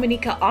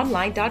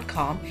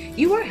BuyDominicaOnline.com,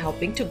 you are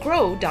helping to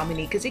grow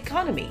Dominica's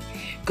economy.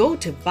 Go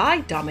to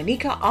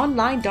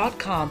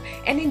BuyDominicaOnline.com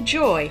and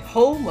enjoy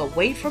home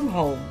away from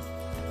home.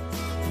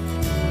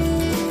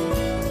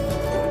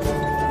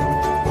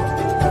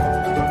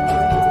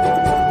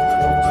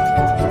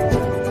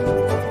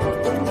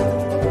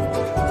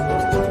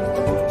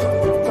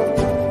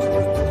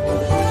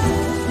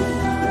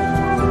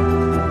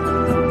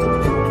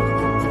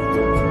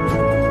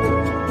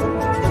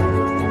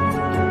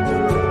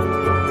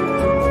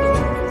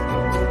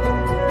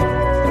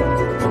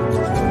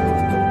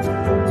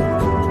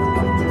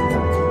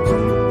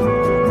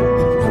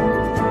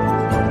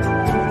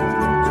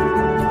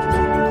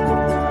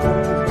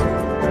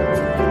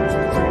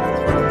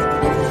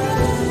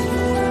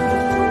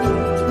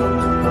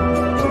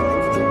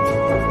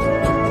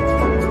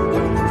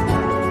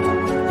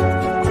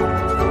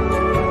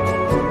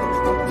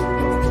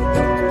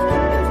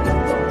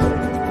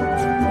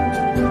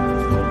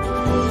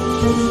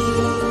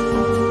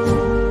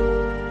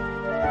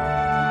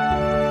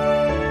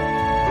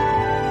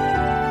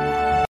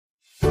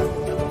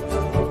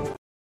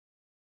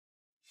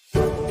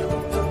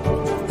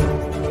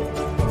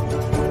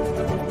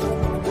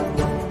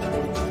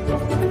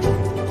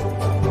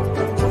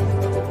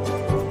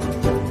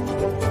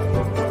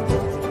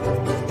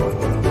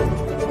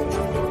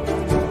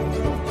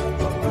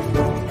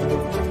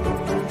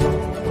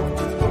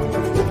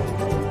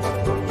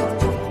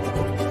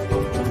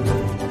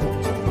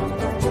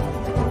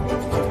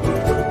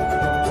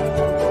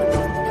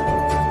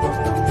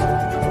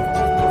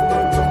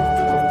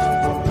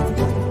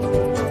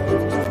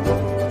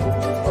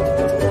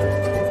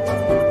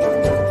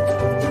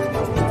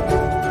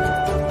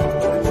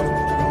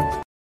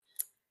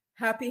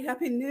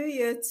 happy New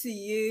Year to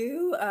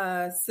you.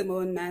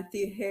 Simone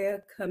Matthew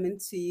here, coming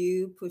to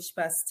you, Push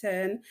Past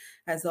 10,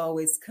 as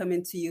always,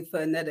 coming to you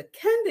for another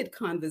candid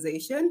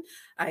conversation.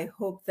 I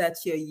hope that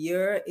your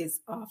year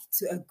is off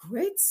to a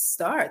great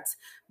start.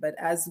 But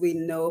as we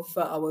know,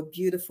 for our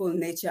beautiful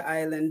nature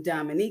island,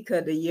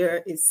 Dominica, the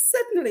year is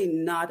certainly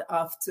not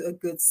off to a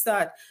good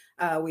start.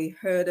 We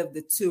heard of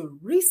the two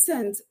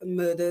recent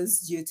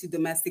murders due to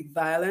domestic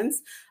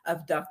violence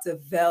of Dr.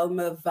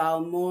 Velma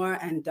Valmore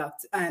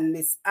and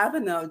Miss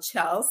Avenel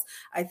Charles.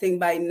 I think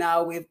by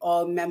now we've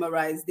all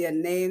memorized their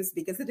names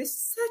because it is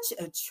such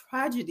a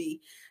tragedy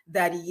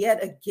that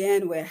yet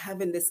again we're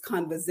having this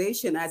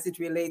conversation as it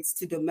relates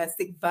to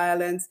domestic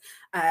violence,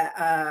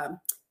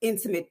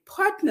 intimate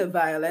partner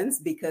violence,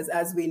 because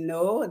as we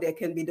know, there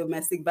can be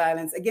domestic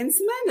violence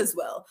against men as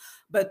well.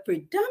 But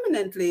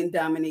predominantly in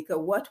Dominica,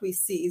 what we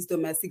see is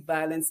domestic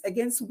violence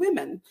against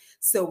women.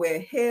 So we're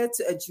here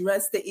to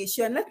address the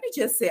issue. And let me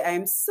just say, I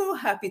am so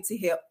happy to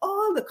hear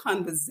all the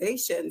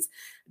conversations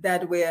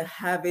that we're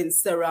having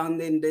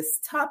surrounding this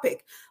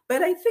topic.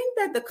 But I think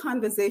that the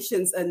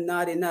conversations are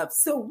not enough.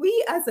 So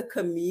we as a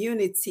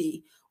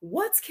community,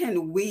 what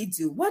can we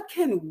do? What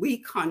can we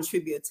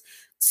contribute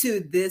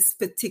to this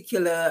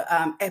particular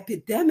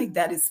epidemic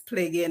that is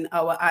plaguing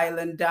our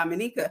island,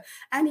 Dominica?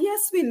 And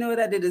yes, we know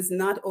that it is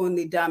not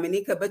only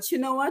Dominica, but you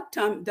know what?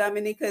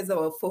 Dominica is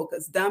our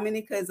focus.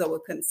 Dominica is our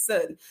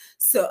concern.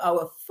 So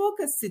our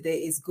focus today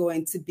is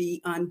going to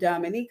be on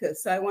Dominica.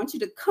 So I want you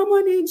to come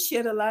on in,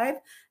 share the live,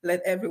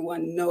 let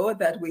everyone know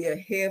that we are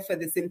here for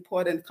this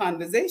important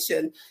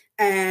conversation.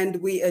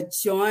 And we are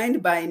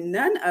joined by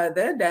none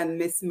other than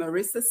Miss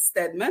Marissa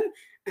Stedman,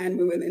 and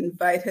we will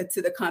invite her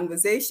to the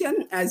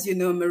conversation. As you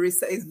know,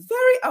 Marissa is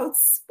very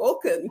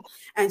outspoken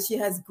and she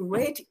has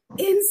great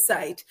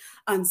insight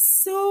on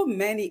so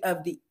many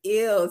of the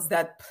ills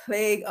that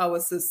plague our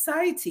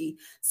society.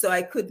 So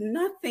I could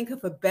not think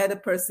of a better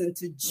person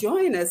to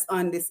join us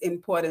on this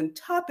important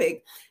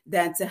topic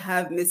than to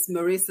have Miss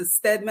Marissa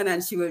Stedman,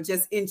 and she will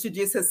just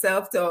introduce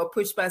herself to our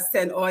Push Past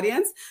 10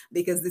 audience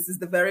because this is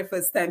the very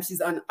first time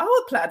she's on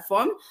our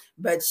platform,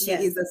 but she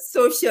is a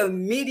social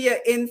media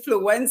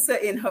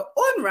influencer in her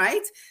own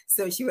right.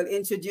 So she will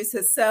introduce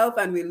herself,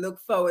 and we look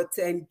forward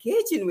to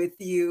engaging with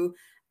you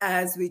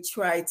as we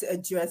try to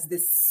address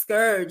this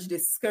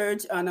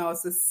scourge on our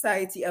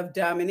society of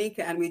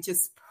Dominica. And we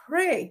just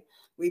pray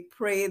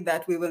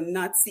that we will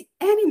not see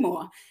any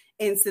more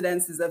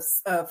incidences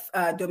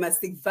of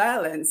domestic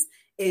violence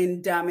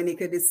in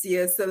Dominica this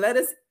year. So let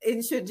us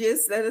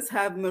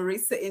have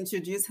Marissa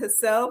introduce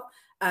herself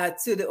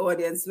to the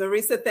audience.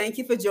 Marissa, thank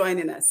you for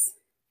joining us.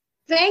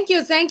 Thank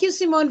you,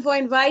 Simone, for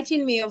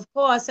inviting me, of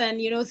course. And,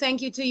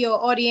 thank you to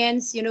your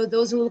audience,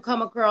 those who will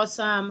come across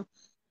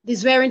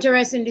this very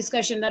interesting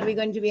discussion that we're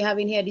going to be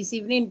having here this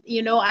evening.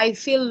 I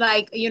feel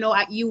like,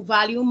 you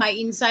value my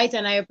insight,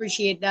 and I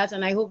appreciate that.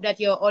 And I hope that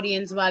your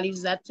audience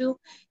values that too.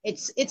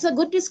 It's a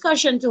good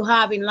discussion to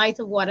have in light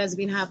of what has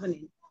been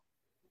happening.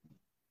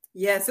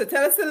 Yeah, so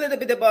tell us a little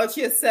bit about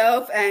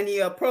yourself and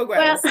your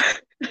programs.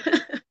 Well,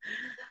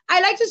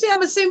 I like to say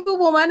I'm a simple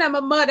woman. I'm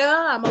a mother.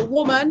 I'm a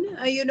woman,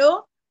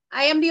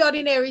 I am the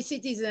ordinary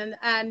citizen,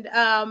 and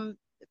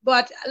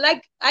but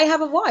like I have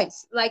a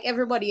voice like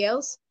everybody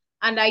else,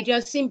 and I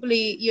just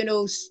simply,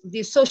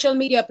 the social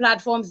media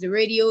platforms, the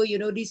radio,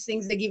 these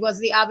things, they give us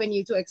the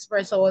avenue to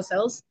express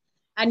ourselves,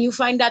 and you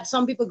find that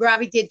some people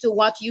gravitate to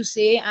what you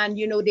say, and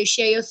they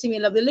share your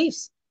similar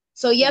beliefs.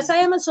 So yes, I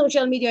am a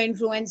social media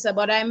influencer,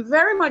 but I'm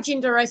very much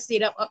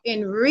interested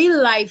in real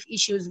life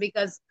issues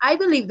because I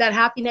believe that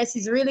happiness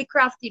is really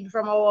crafted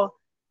from our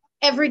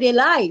everyday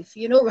life.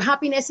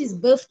 Happiness is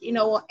birthed in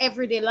our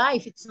everyday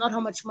life. It's not how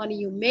much money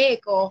you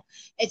make, or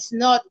it's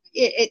not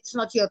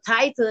your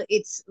title.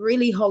 It's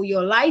really how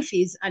your life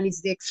is, and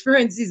it's the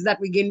experiences that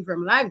we gain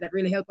from life that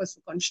really help us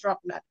to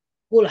construct that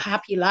whole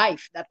happy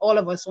life that all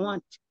of us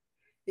want.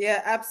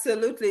 Yeah,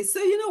 absolutely.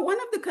 So, one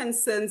of the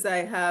concerns I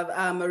have,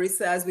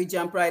 Marissa, as we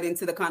jump right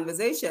into the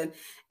conversation,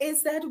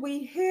 is that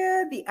we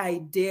hear the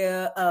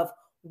idea of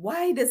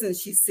why doesn't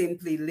she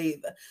simply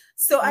leave?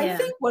 So I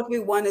think what we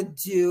want to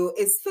do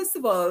is, first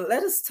of all,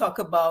 let us talk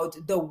about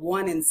the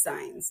warning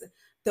signs,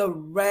 the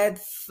red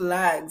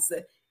flags.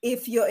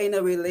 If you're in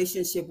a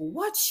relationship,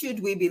 what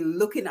should we be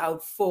looking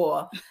out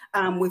for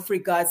with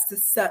regards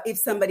to if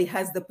somebody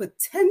has the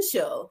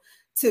potential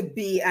to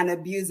be an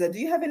abuser? Do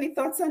you have any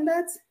thoughts on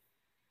that?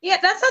 Yeah,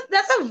 that's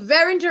a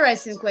very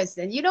interesting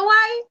question. You know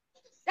why?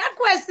 That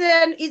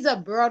question is a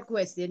broad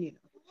question,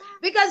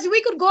 because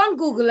we could go on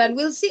Google and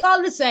we'll see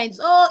all the signs.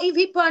 Oh, if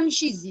he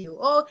punches you.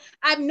 Oh,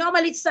 and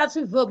normally it starts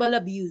with verbal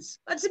abuse.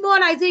 But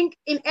Simone, I think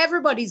in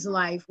everybody's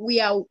life, we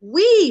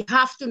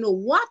have to know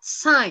what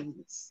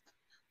signs,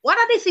 what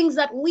are the things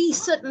that we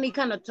certainly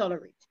cannot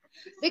tolerate.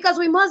 Because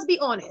we must be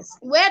honest,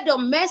 where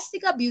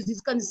domestic abuse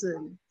is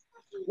concerned,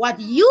 what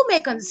you may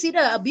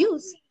consider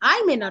abuse,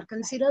 I may not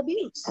consider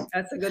abuse.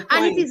 That's a good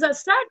point. And it is a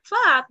sad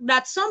fact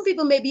that some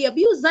people may be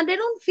abused and they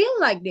don't feel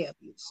like they're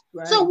abused.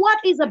 Right. So what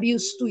is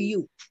abuse to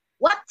you?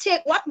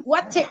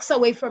 What takes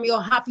away from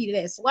your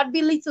happiness? What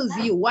belittles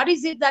you? What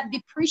is it that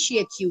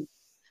depreciates you?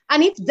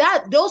 And if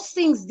those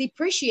things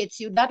depreciates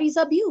you, that is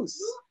abuse.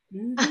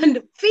 Mm-hmm.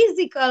 And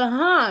physical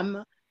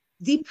harm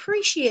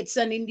depreciates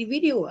an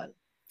individual.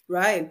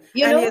 Right.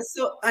 You and know?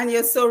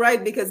 you're so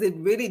right, because it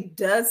really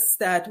does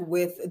start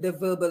with the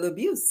verbal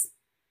abuse.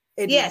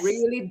 It Yes.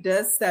 really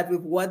does start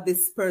with what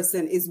this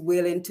person is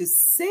willing to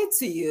say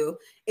to you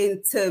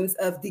in terms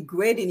of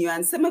degrading you.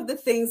 And some of the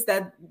things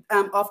that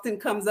often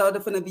comes out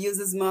of an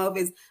abuser's mouth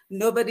is,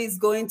 nobody's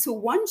going to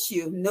want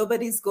you.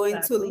 Nobody's going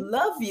Exactly. to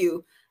love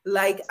you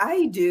like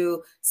I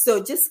do.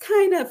 So just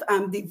kind of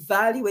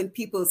devaluing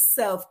people's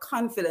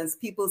self-confidence,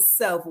 people's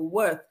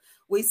self-worth.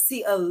 We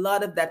see a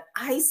lot of that.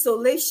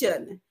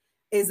 Isolation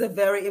is a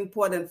very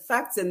important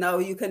factor. Now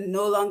you can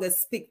no longer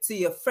speak to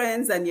your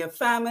friends and your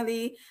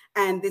family,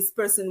 and this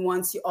person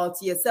wants you all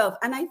to yourself.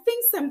 And I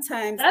think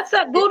sometimes that's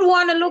a good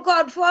one to look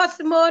out for,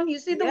 Simone. You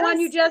see the one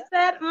you Yes. just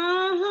said?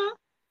 Mm-hmm.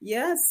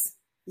 Yes,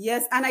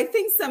 yes. And I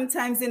think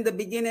sometimes in the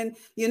beginning,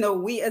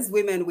 we as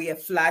women, we are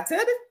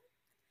flattered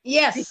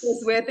Yes.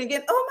 because we're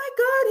thinking, oh my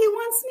God, he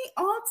wants me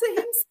all to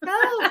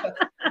himself.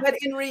 But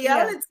in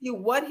reality,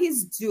 what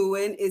he's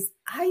doing is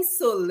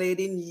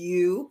isolating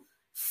you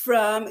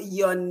from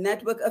your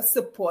network of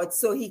support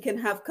so he can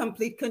have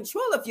complete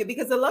control of you,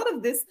 because a lot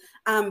of this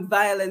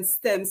violence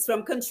stems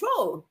from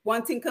control,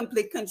 wanting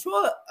complete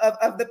control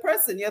of the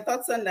person. Your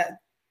thoughts on that?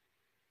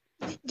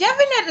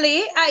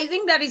 Definitely, I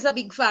think that is a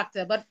big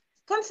factor. But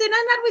considering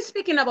that we're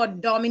speaking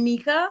about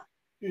Dominica,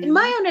 in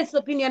my honest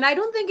opinion, I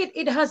don't think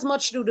it has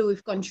much to do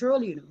with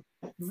control,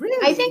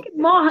 Really? I think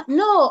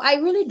I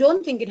really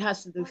don't think it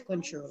has to do with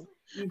control.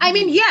 I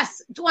mean,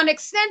 yes, to an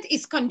extent,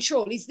 it's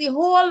control. It's the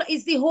whole,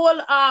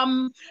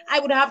 I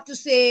would have to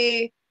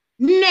say,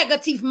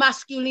 negative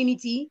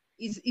masculinity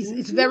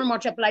is very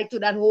much applied to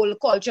that whole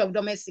culture of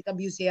domestic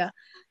abuse here.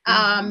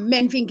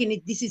 Men thinking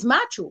this is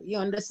macho, you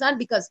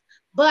understand?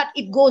 But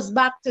it goes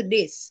back to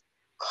this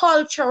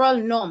cultural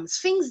norms,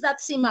 things that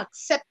seem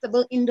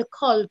acceptable in the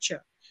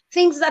culture,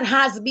 things that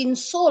has been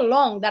so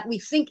long that we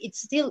think it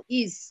still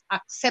is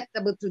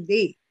acceptable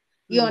today.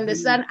 You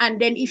understand? And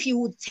then if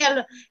you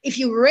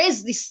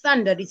raise the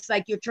standard, it's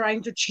like you're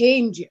trying to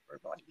change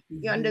everybody.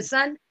 You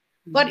understand?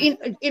 But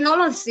in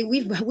all honesty,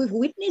 we've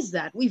witnessed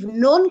that. We've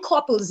known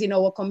couples in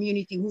our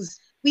community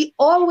we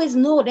always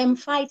know them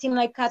fighting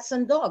like cats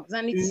and dogs,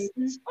 and it's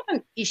not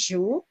an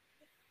issue.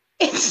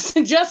 It's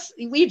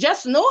we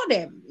just know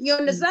them. You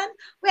understand?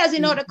 Whereas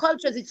in other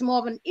cultures, it's more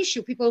of an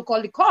issue. People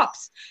call the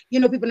cops.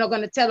 People are not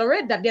going to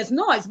tolerate that there's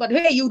noise. But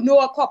hey,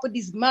 a couple,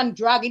 this man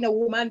dragging a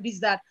woman, this,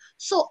 that.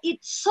 So it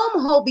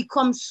somehow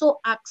becomes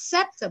so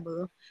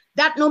acceptable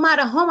that no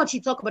matter how much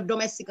you talk about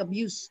domestic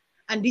abuse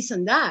and this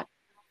and that,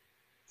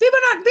 people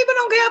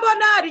don't care about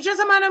that. It's just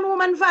a man and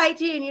woman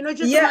fighting,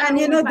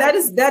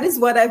 that is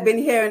what I've been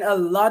hearing a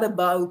lot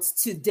about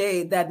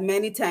today. That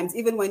many times,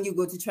 even when you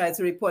go to try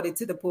to report it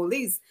to the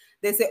police,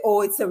 they say,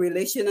 "Oh, it's a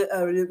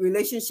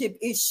relationship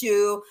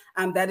issue,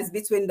 that is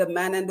between the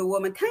man and the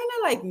woman," kind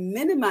of like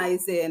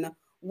minimizing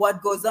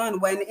what goes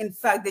on, when in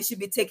fact they should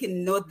be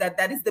taking note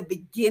that is the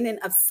beginning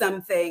of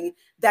something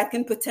that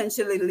can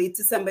potentially lead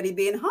to somebody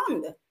being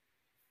harmed.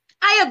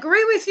 I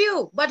agree with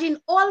you, but in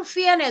all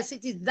fairness,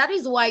 that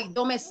is why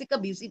domestic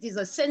abuse, it is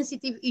a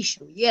sensitive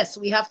issue. Yes,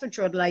 we have to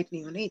tread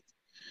lightly on it.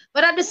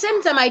 But at the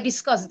same time, I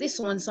discussed this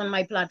once on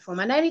my platform,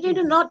 and I did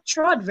not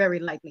tread very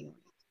lightly on it.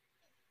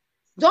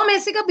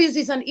 Domestic abuse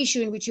is an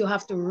issue in which you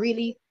have to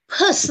really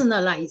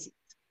personalize it,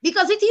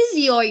 because it is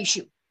your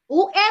issue.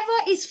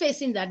 Whoever is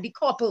facing that, the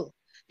couple,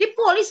 the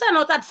police are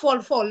not at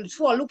fault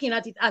for looking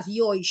at it as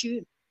your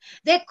issue.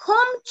 They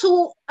come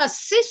to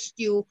assist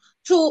you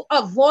to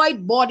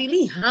avoid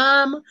bodily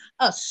harm,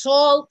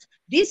 assault,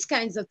 these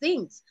kinds of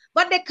things.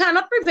 But they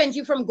cannot prevent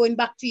you from going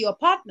back to your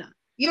partner.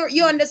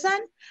 You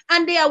understand?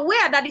 And they are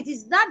aware that it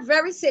is that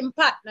very same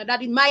partner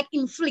that it might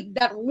inflict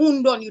that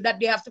wound on you that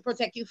they have to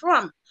protect you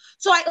from.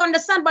 So I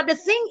understand. But the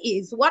thing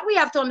is, what we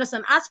have to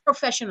understand as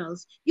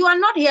professionals, you are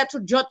not here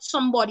to judge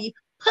somebody's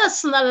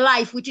personal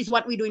life, which is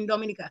what we do in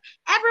Dominica.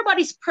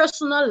 Everybody's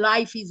personal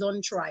life is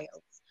on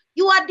trial.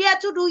 You are there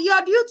to do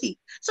your duty.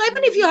 So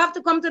even if you have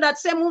to come to that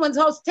same woman's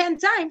house 10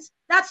 times,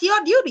 that's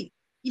your duty.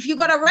 If you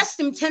got to arrest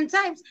him 10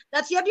 times,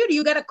 that's your duty.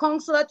 You got a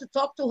counselor to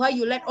talk to her.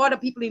 You let other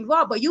people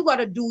involved, but you got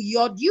to do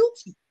your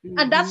duty.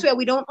 And that's where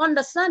we don't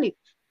understand it.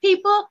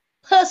 People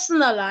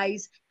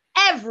personalize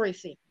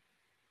everything.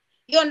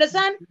 You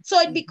understand? So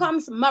it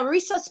becomes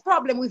Marissa's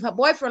problem with her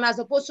boyfriend as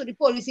opposed to the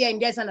police here, and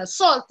there's an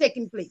assault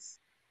taking place.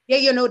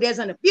 Yeah, there's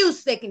an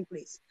abuse taking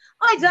place.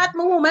 Oh, it's that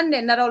woman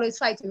then that always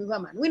fighting with a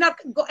man. We're not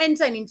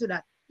entering into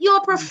that. You're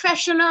a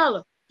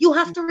professional. You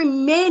have to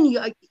remain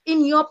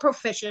in your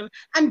profession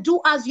and do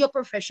as your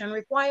profession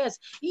requires.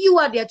 You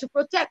are there to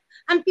protect.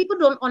 And people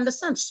don't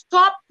understand.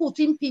 Stop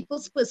putting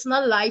people's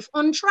personal life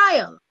on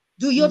trial.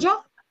 Do your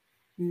job.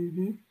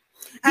 And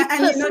the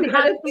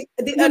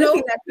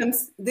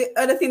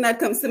other thing that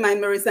comes to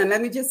mind, Marissa, and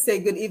let me just say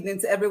good evening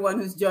to everyone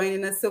who's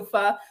joining us so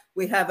far.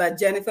 We have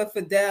Jennifer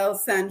Fidel,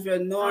 Sandra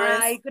Norris,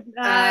 Hi, good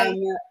night.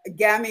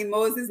 Gammy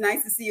Moses.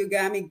 Nice to see you,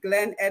 Gammy.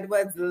 Glenn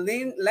Edwards,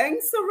 Lang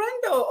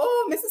Sorrento.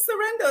 Oh, Mrs.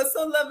 Sorrento,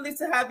 so lovely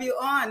to have you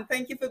on.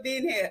 Thank you for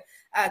being here.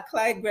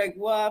 Clyde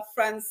Gregoire,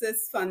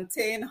 Francis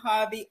Fontaine,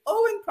 Harvey,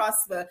 Owen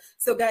Prosper.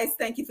 So guys,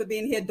 thank you for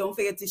being here. Don't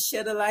forget to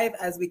share the live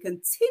as we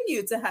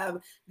continue to have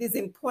these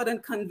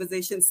important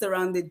conversations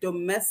surrounding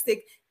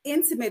domestic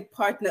intimate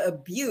partner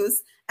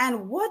abuse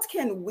and what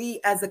can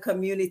we as a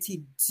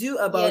community do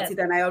about it.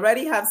 And I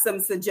already have some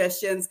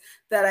suggestions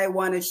that I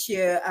want to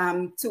share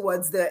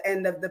towards the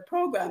end of the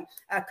program.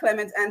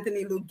 Clement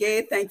Anthony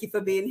Lugay, thank you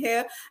for being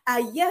here.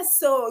 Yes,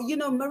 so, you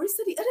know,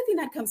 Marissa, the other thing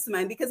that comes to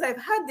mind, because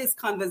I've had these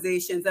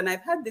conversations and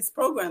I've had these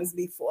programs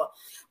before,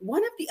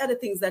 one of the other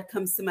things that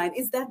comes to mind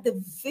is that the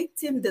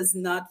victim does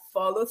not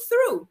follow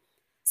through.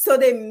 So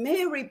they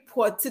may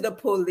report to the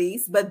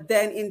police, but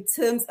then in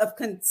terms of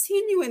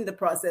continuing the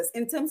process,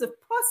 in terms of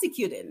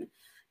prosecuting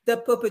the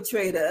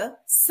perpetrator,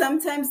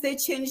 sometimes they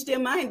change their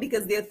mind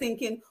because they're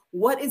thinking,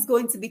 what is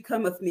going to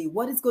become of me?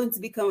 What is going to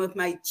become of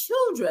my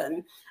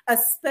children,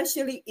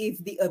 especially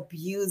if the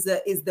abuser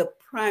is the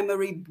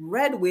primary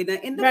breadwinner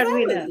in the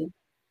family?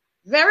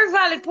 Very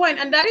valid point.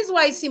 And that is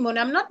why, Simone,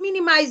 I'm not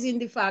minimizing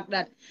the fact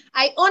that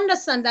I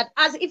understand that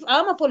as if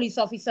I'm a police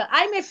officer,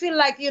 I may feel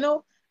like, you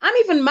know, I'm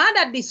even mad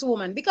at this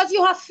woman because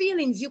you have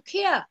feelings, you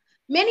care.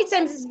 Many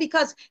times it's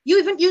because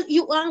you're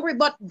angry,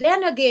 but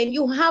then again,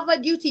 you have a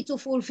duty to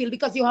fulfill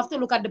because you have to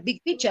look at the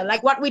big picture,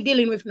 like what we're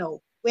dealing with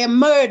now, where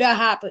murder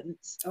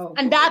happens.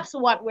 And that's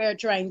what we're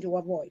trying to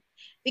avoid.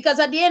 Because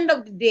at the end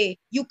of the day,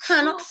 you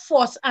cannot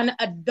force an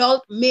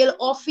adult, male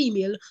or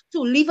female, to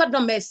leave a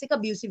domestic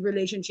abusive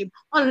relationship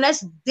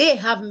unless they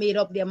have made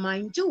up their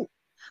mind too.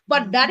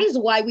 But that is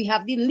why we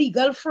have the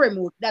legal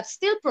framework that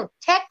still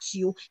protects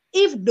you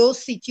if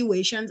those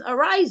situations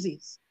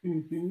arises.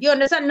 You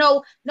understand?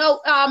 No,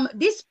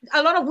 this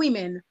a lot of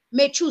women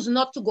may choose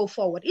not to go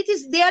forward. It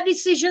is their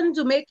decision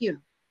to make, you know.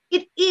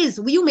 It is.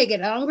 You may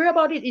get angry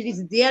about it. It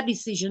is their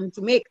decision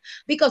to make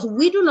because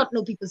we do not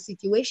know people's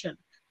situation.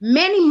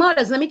 Many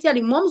mothers, let me tell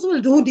you, moms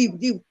will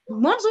do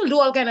moms will do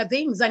all kind of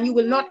things, and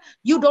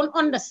you don't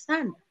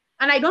understand.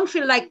 And I don't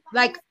feel like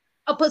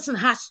a person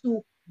has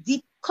to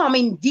come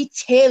in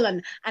detail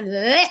and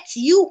let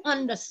you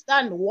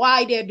understand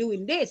why they're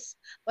doing this.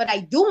 But I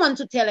do want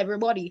to tell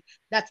everybody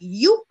that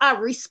you are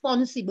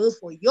responsible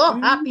for your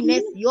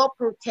happiness, your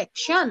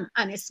protection,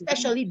 and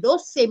especially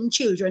those same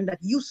children that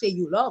you say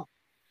you love.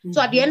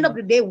 So at the end of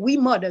the day, we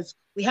mothers,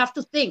 we have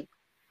to think,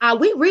 are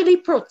we really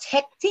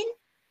protecting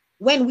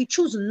when we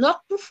choose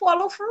not to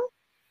follow through?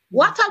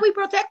 What are we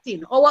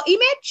protecting? Our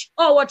image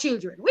or our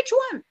children? Which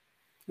one?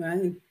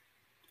 Right.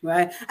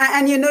 Right.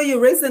 And you know, you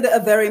raised a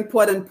very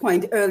important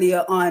point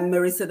earlier on,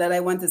 Marissa, that I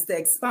want us to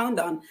expound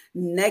on: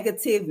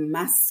 negative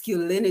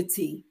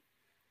masculinity.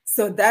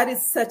 So that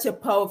is such a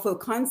powerful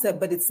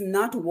concept, but it's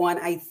not one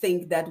I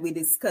think that we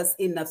discuss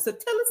enough. So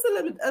tell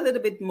us a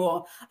little bit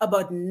more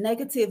about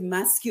negative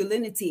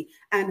masculinity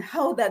and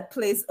how that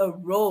plays a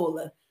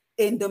role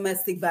in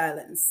domestic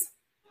violence.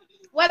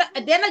 Well,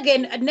 then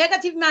again, a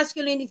negative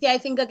masculinity, I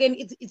think, again,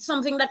 it's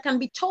something that can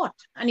be taught,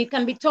 and it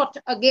can be taught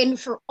again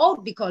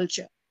throughout the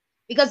culture.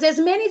 Because there's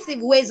many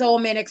ways our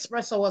men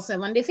express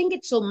ourselves, and they think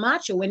it's so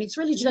macho when it's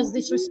really just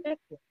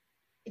disrespectful.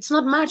 It's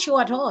not macho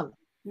at all.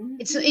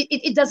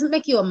 It doesn't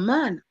make you a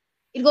man.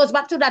 It goes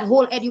back to that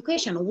whole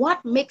education.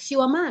 What makes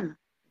you a man?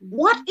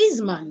 What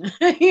is man?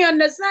 You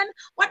understand?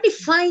 What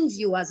defines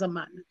you as a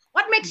man?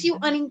 What makes you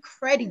an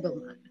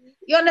incredible man?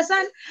 You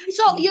understand?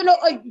 So, you know,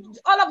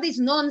 all of this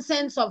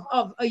nonsense of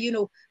you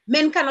know,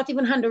 men cannot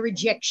even handle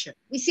rejection.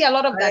 We see a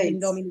lot of that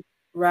in Dominic.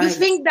 Right. You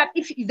think that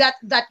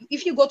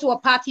if you go to a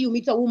party, you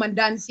meet a woman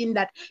dancing,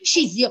 that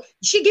she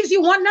gives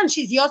you one dance,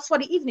 she's yours for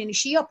the evening. Is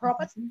she your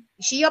property?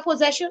 Is she your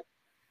possession?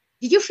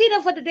 Did you feed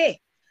her for the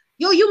day?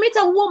 You meet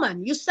a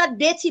woman, you start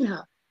dating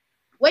her.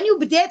 When you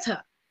date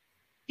her,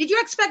 did you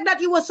expect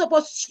that you were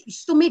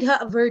supposed to meet her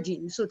a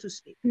virgin, so to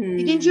speak?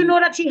 Didn't you know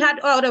that she had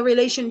other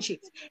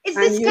relationships? It's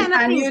this kind of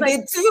thing.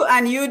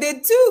 And you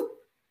did too.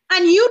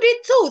 And you did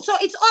too. So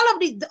it's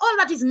all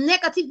that is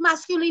negative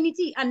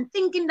masculinity and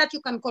thinking that you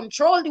can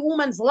control the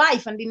woman's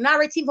life and the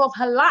narrative of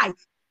her life.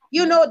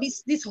 You know,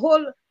 this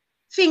whole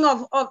thing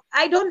of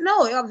I don't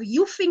know, of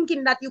you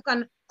thinking that you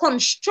can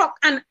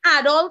construct an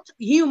adult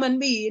human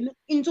being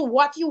into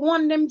what you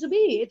want them to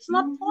be. It's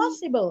not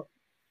possible.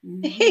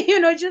 You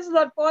know, it's just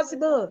not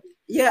possible.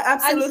 Yeah,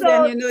 absolutely.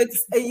 And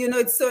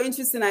it's so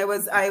interesting. I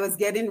was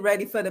getting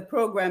ready for the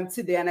program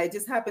today, and I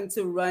just happened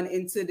to run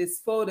into this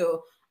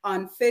photo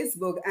on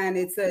Facebook, and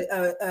it's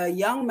a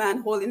young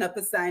man holding up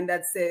a sign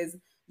that says,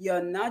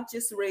 "You're not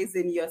just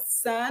raising your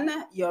son,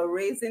 you're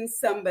raising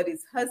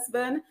somebody's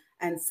husband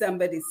and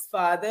somebody's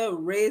father.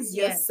 Raise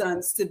your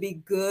sons to be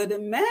good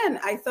men."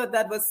 I thought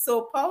that was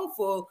so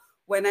powerful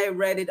when I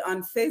read it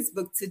on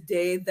Facebook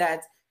today, that,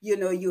 you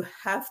know, you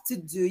have to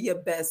do your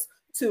best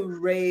to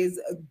raise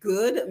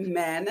good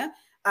men.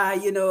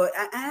 You know,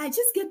 and I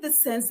just get the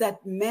sense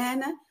that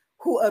men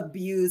who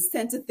abuse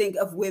tend to think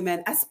of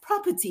women as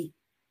property.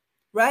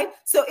 right?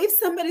 So if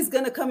somebody's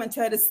going to come and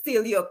try to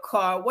steal your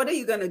car, what are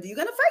you going to do? You're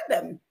going to fight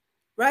them,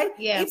 right?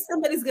 Yeah. If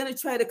somebody's going to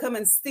try to come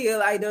and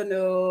steal, I don't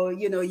know,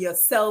 your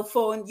cell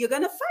phone, you're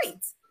going to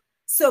fight.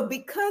 So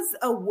because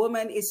a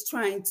woman is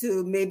trying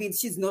to, maybe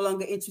she's no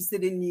longer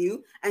interested in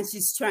you and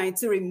she's trying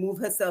to remove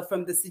herself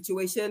from the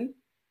situation,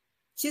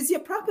 she's your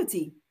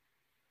property.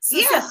 So,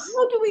 Yes.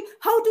 so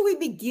how do we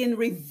begin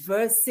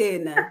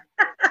reversing?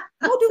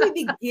 How do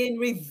we begin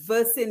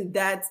reversing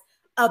that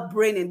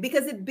upbringing?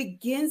 Because it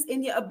begins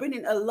in your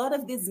upbringing. A lot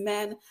of these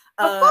men,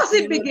 Of course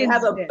it they begins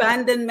have there.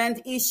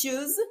 abandonment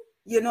issues.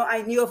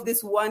 I knew of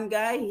this one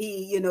guy.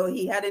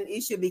 He had an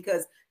issue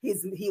because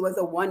he was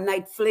a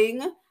one-night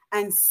fling.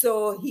 And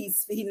so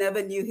he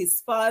never knew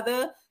his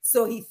father.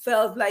 So he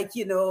felt like,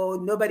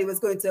 nobody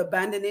was going to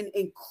abandon him,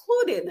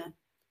 including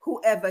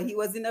whoever he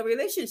was in a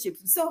relationship.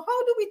 So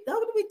how do we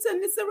turn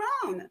this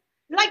around?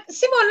 Like,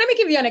 Simone, let me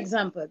give you an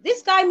example.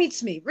 This guy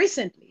meets me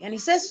recently and he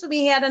says to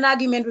me he had an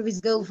argument with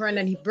his girlfriend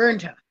and he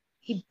burned her.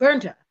 He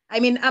burned her.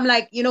 I mean, I'm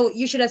like,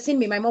 you should have seen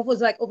me. My mouth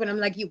was like open. I'm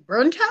like, you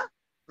burned her?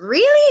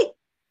 Really?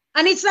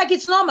 And it's like,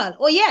 it's normal.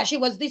 Oh yeah, she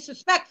was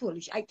disrespectful.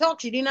 I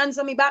talked, she didn't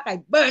answer me back.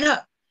 I burn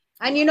her.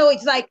 And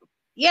it's like,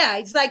 yeah,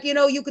 it's like,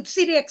 you could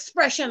see the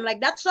expression,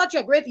 like, that's such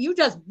a great, you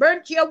just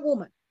burnt your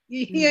woman.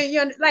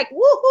 You're like,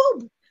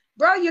 woohoo,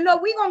 bro, we're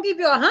going to give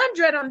you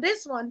 100 on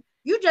this one.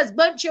 You just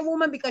burnt your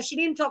woman because she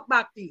didn't talk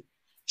back to you.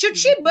 Should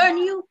she burn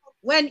you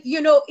when,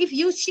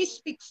 if she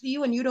speaks to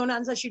you and you don't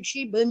answer, should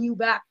she burn you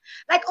back?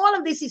 Like, all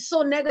of this is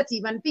so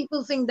negative and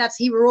people think that's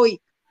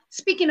heroic.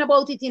 Speaking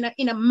about it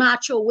in a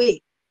macho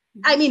way.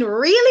 I mean,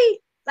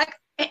 really? Like,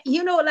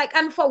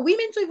 and for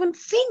women to even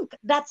think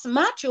that's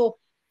macho,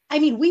 I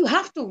mean, we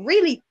have to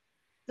really,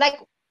 like,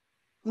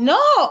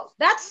 no,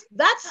 that's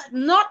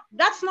not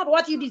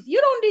what you deserve. You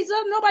don't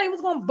deserve, nobody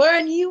was going to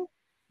burn you.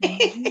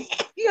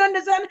 You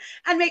understand?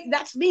 And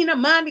that's being a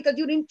man because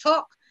you didn't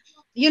talk.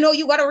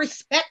 You got to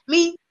respect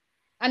me.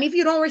 And if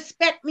you don't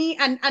respect me,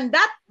 and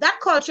that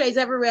culture is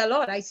everywhere,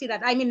 Lord, I see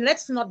that. I mean,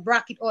 let's not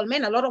bracket all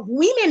men. A lot of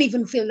women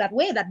even feel that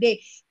way, that they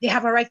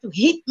have a right to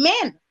hit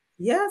men.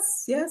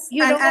 Yes.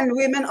 And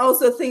women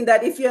also think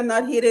that if you're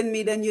not hitting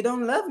me, then you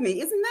don't love me.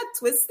 Isn't that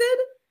twisted?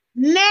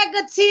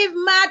 Negative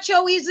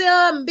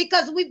machoism,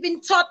 because we've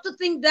been taught to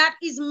think that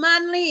is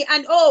manly,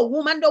 and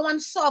woman don't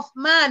want soft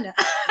man. Yep.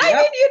 I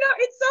mean,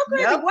 it's so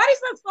crazy. Yep. What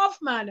is a soft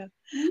man?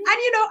 Mm-hmm. And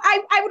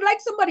I would like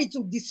somebody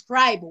to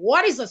describe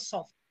what is a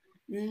soft.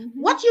 Mm-hmm.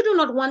 What you do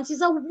not want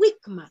is a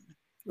weak man.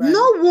 Right.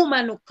 No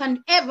woman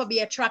can ever be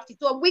attracted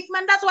to a weak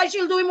man. That's why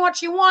she'll do him what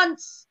she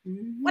wants.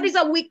 Mm-hmm. What is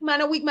a weak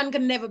man? A weak man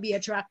can never be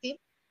attractive.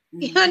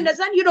 Mm-hmm. You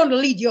understand? You don't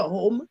lead your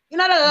home. You're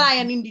not a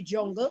lion in the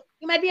jungle.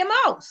 You might be a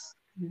mouse.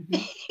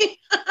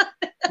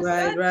 Mm-hmm.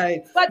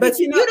 right. But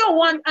you don't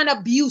want an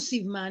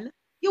abusive man.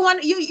 You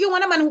want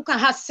a man who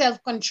has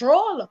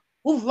self-control,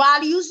 who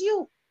values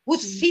you, who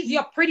sees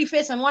your pretty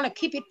face and want to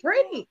keep it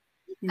pretty.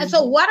 Mm-hmm. And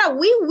so what are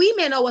we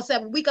women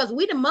ourselves? Because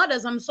we the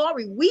mothers, I'm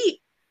sorry,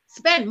 we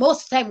spend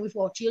most time with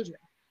our children.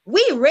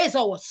 We raise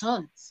our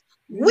sons.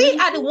 Mm-hmm. We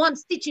are the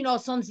ones teaching our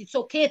sons it's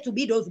okay to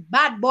be those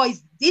bad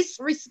boys,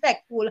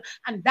 disrespectful,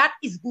 and that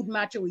is good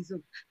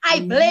machoism. I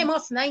blame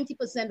us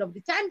 90% of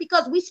the time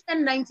because we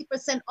spend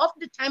 90% of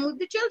the time with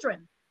the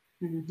children.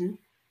 Mm-hmm.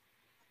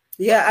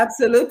 Yeah,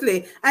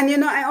 absolutely.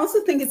 And, I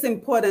also think it's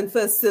important for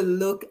us to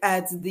look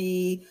at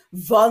the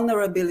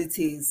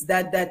vulnerabilities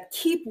that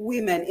keep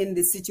women in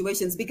these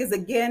situations, because,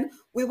 again,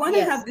 we want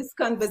to have this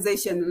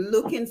conversation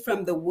looking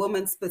from the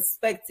woman's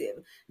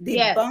perspective,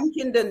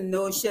 debunking the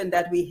notion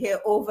that we hear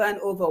over and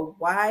over.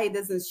 Why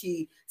doesn't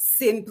she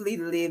simply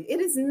live?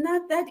 It is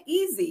not that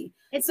easy.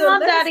 It's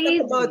not that easy.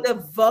 About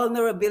the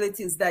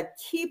vulnerabilities that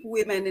keep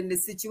women in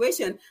this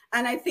situation.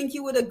 And I think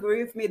you would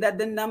agree with me that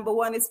the number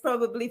one is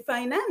probably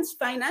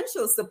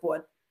financial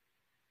support.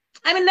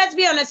 I mean, let's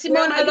be honest,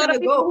 Simone,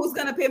 who's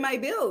going to pay my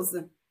bills?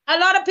 A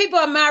lot of people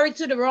are married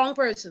to the wrong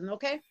person,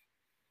 okay?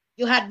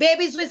 You had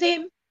babies with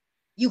him.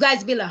 You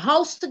guys built a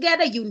house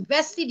together. You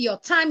invested your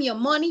time, your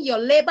money, your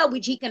labor,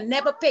 which he can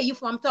never pay you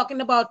for. I'm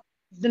talking about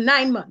the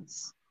 9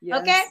 months,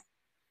 okay?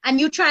 And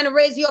you're trying to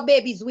raise your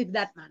babies with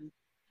that man.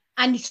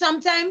 And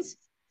sometimes,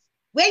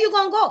 where you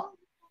gonna go?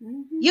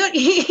 Mm-hmm.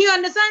 You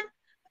understand?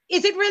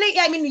 Is it really?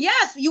 I mean,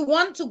 yes, you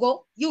want to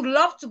go, you'd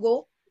love to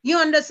go. You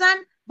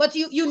understand? But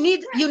you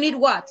need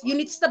what? You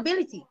need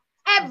stability.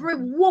 Every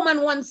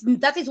woman wants.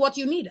 That is what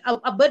you need.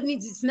 A bird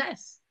needs its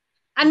nest,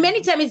 and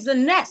many times it's the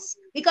nest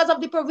because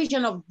of the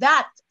provision of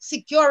that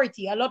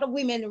security. A lot of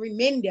women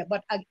remain there,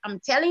 but I'm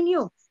telling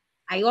you,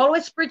 I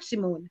always preach,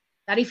 Simone,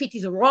 that if it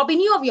is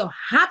robbing you of your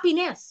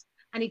happiness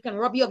and it can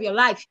rob you of your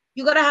life,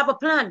 you gotta have a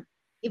plan.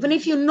 Even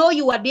if you know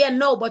you are there,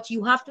 but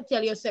you have to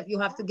tell yourself you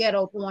have to get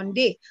out one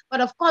day.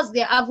 But of course,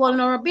 there are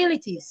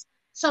vulnerabilities.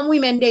 Some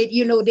women,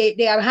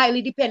 they are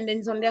highly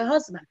dependent on their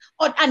husband,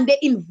 and they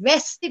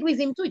invested with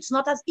him too. It's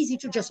not as easy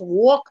to just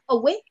walk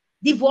away.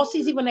 Divorce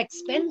is even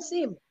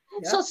expensive.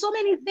 Yep. So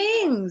many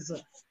things.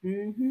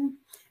 Mm-hmm.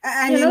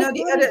 And You you know,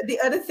 know the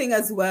other thing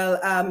as well,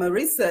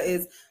 Marissa,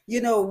 is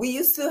we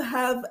used to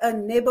have a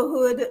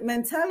neighborhood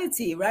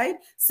mentality, right?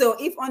 So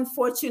if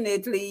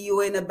unfortunately you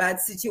were in a bad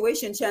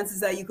situation,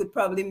 chances are you could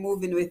probably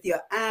move in with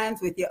your aunt,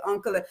 with your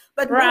uncle.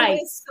 But now right.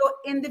 we're so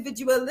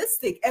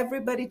individualistic,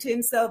 everybody to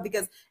himself,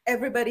 because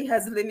everybody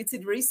has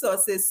limited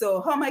resources. So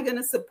how am I going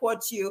to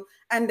support you?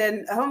 And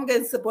then how am I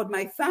going to support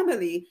my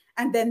family?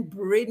 And then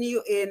bring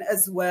you in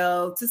as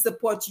well to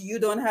support you. You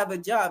don't have a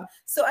job.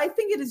 So I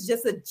think it is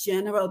just a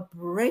general Oh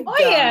breakdown of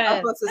yeah,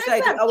 our let's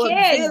society, have our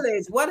kids.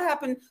 village. What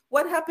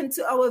happened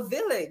to our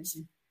village?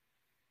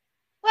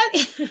 Well,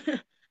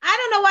 I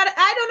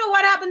don't know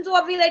what happened to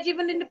a village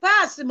even in the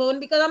past, Simone,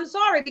 because I'm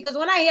sorry, because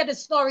when I hear the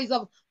stories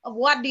of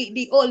what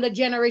the older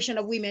generation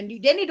of women do,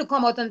 they need to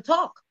come out and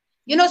talk.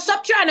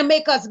 Stop trying to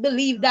make us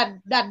believe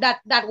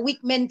that weak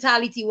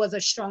mentality was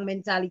a strong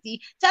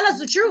mentality. Tell us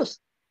the truth.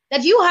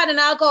 That you had an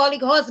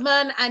alcoholic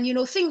husband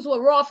and things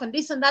were rough and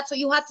this and that, so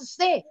you had to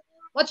stay.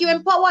 But you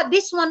empowered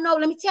this one now.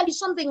 Let me tell you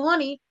something,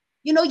 honey.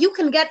 You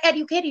can get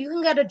educated, you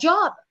can get a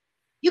job,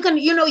 you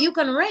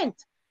can rent.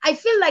 I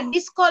feel like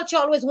this culture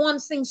always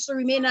wants things to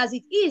remain as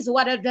it is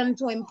rather than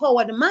to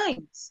empower the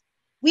minds.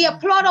 We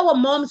applaud our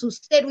moms who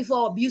stayed with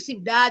our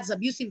abusive dads,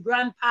 abusive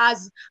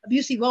grandpas,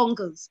 abusive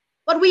uncles.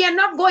 But we are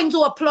not going to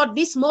applaud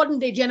this modern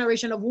day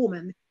generation of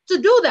women to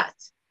do that.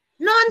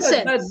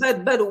 Nonsense.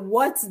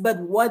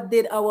 But what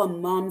did our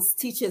moms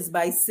teach us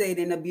by saying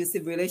in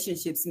abusive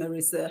relationships,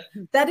 Marissa?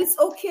 That it's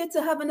okay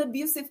to have an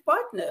abusive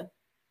partner.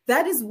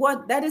 That is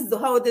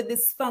how the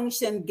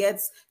dysfunction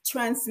gets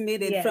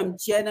transmitted Yeah. from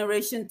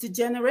generation to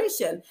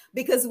generation,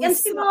 because we And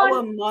saw our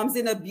Simone, moms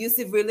in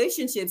abusive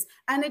relationships,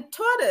 and it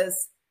taught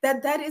us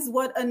that that is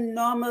what a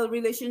normal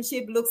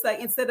relationship looks like,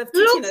 instead of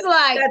teaching looks us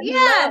like, that love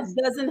yes,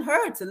 doesn't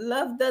hurt.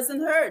 Love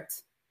doesn't hurt.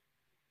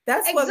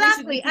 That's what we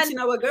should be exactly. And teaching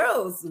our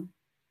girls.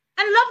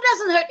 love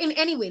doesn't hurt in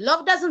any way.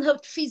 Love doesn't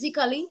hurt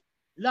physically.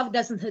 Love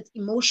doesn't hurt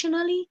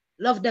emotionally.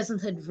 Love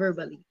doesn't hurt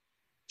verbally.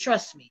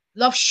 Trust me.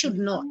 Love should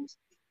not.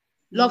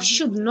 Love Mhm.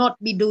 should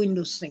not be doing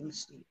those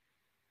things to you,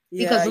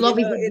 Yeah, because love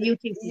is a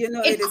beautiful.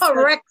 It it is such,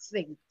 corrects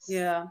things.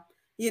 yeah,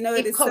 it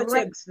It is such a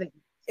corrects things.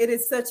 it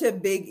is such a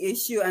big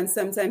issue, and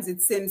sometimes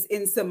it seems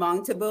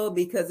insurmountable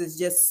because it's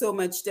just so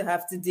much to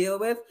have to deal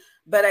with.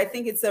 But I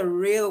think it's a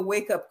real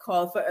wake-up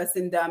call for us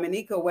in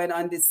Dominica when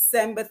on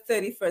December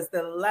 31st,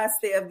 the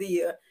last day of the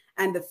year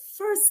and the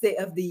first day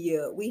of the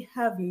year, we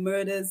have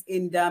murders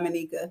in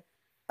Dominica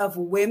of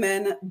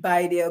women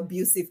by their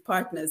abusive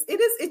partners.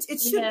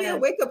 It should be a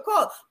Yes. wake-up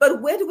call.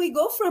 But where do we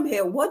go from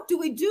here? What do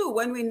we do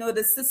when we know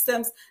the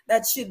systems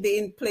that should be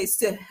in place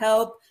to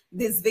help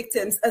these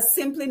victims are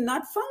simply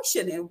not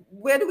functioning?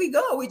 Where do we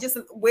go? We just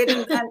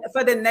waiting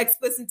for the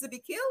next person to be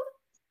killed?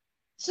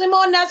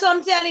 Simone, that's what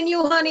I'm telling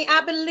you, honey.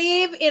 I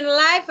believe in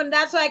life, and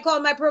that's why I call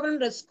my program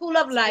the School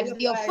of Life. School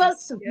of Your Lives,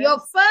 first, your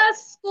yes.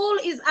 first school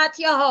is at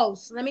your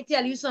house. Let me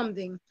tell you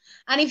something.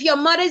 And if your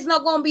mother is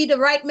not going to be the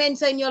right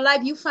mentor in your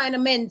life, you find a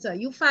mentor.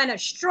 You find a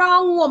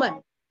strong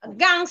woman, a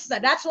gangster.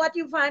 That's what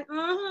you find.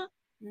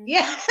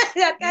 Yeah,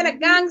 that kind of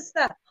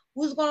gangster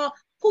who's going to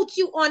put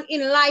you on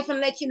in life and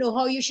let you know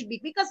how you should be.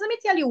 Because let me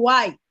tell you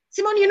why.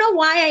 Simone, you know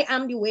why I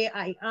am the way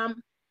I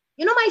am?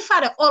 My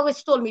father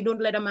always told me,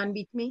 don't let a man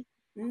beat me.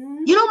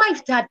 My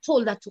dad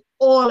told that to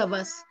all of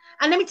us.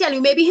 And let me tell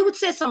you, maybe he would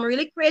say some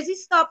really crazy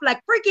stuff,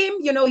 like prick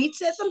him, he'd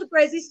say some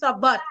crazy stuff.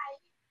 But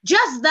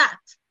just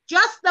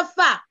the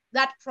fact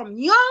that from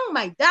young,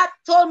 my dad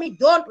told me,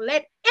 don't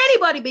let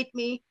anybody beat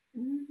me.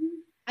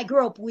 I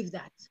grew up with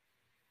that.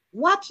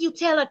 What you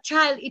tell a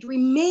child, it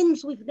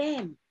remains with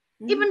them.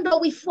 Even though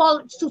we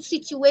fall to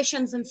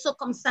situations and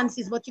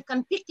circumstances, but you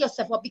can pick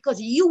yourself up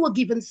because you were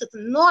given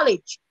certain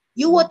knowledge.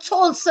 You were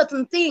told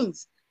certain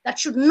things that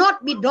should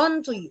not be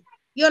done to you.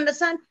 You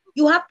understand?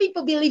 You have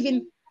people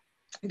believing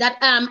that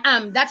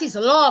that is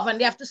love and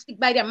they have to stick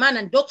by their man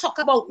and don't talk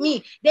about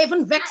me. They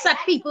even vex at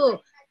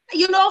people.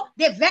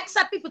 They vex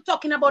at people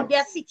talking about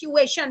their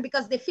situation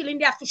because they feeling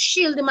they have to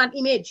shield the man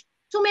image.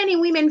 Too many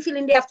women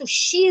feeling they have to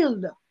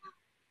shield.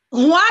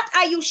 What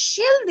are you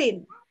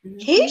shielding?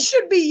 He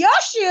should be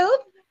your shield.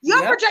 Your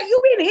project,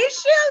 you mean his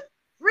shield?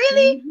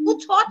 Really? Who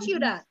taught you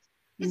that?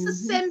 It's the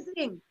same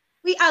thing.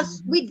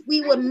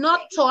 We were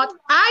not taught.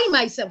 I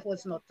myself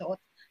was not taught.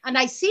 And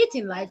I see it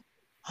in life,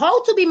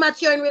 how to be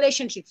mature in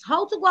relationships,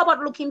 how to go about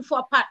looking for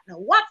a partner,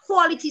 what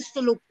qualities to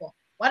look for,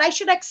 what I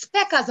should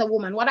expect as a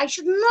woman, what I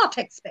should not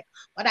expect,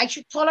 what I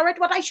should tolerate,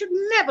 what I should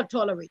never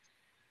tolerate.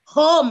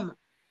 Home.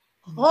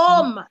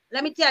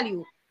 Let me tell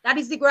you, that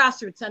is the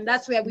grassroots, and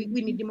that's where we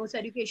need the most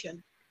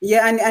education.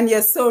 Yeah, and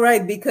you're so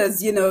right,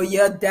 because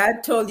your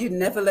dad told you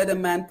never let a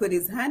man put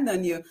his hand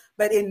on you.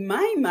 But in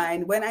my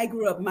mind, when I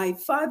grew up, my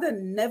father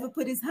never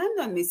put his hand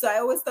on me. So I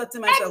always thought to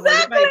myself,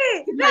 Exactly.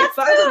 if my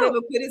father never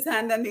put his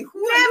hand on me,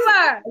 who are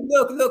you?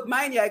 Never. Look,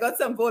 mind you, I got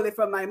some volley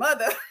from my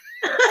mother.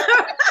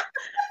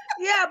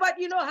 Yeah, but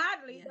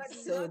hardly. But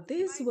Yes, so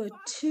these were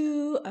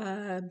two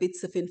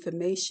bits of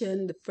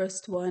information. The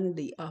first one,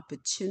 the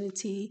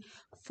opportunity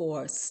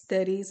for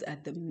studies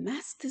at the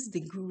master's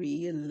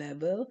degree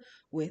level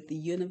with the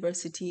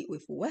university,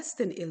 with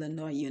Western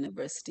Illinois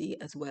University,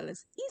 as well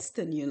as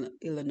Eastern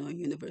Illinois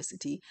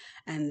University.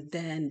 And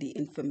then the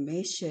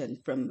information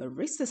from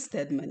Marissa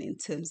Stedman in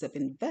terms of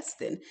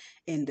investing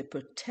in the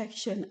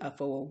protection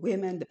of our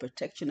women, the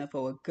protection of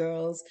our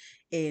girls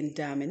in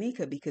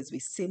Dominica, because we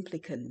simply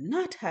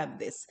cannot have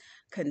this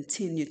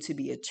continue to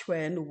be a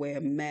trend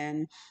where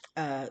men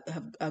are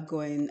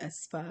going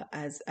as far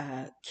as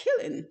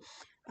killing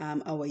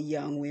our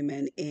young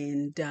women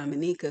in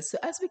Dominica. So,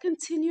 as we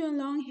continue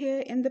along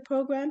here in the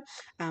program,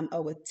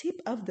 our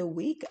tip of the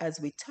week, as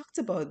we talked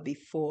about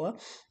before,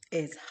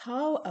 is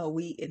how are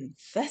we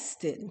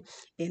investing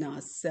in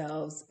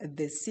ourselves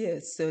this year?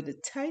 So, the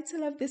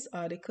title of this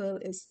article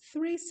is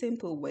Three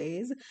Simple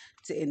Ways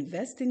to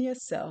Invest in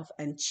Yourself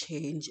and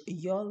Change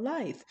Your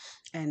Life.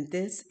 And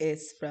this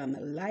is from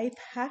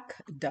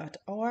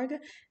lifehack.org.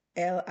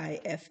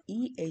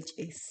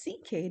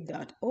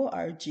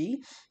 lifehack.org.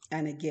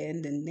 And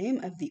again, the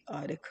name of the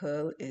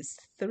article is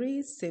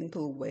Three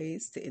Simple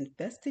Ways to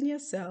Invest in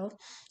Yourself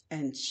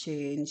and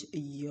Change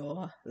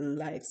Your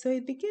Life. So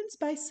it begins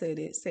by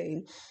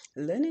saying,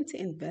 learning to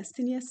invest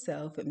in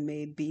yourself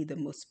may be the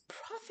most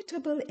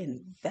profitable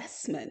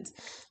investment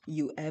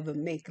you ever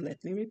make.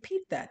 Let me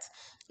repeat that.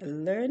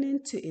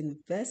 Learning to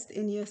invest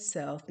in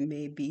yourself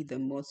may be the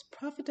most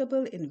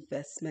profitable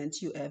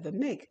investment you ever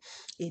make.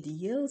 It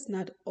yields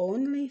not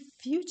only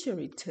future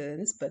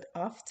returns, but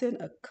often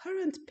a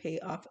current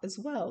payoff as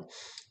well.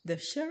 The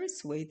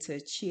surest way to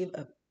achieve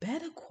a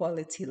better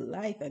quality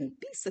life and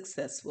be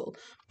successful,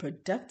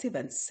 productive,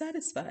 and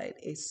satisfied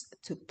is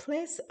to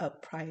place a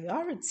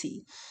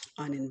priority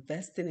on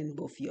investing in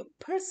both your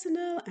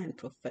personal and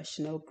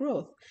professional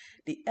growth.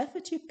 The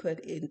effort you put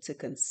into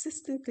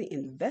consistently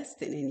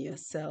investing in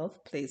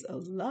yourself plays a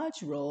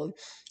large role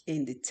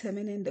in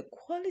determining the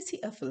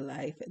quality of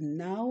life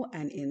now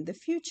and in the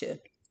future.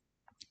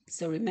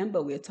 So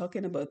remember, we're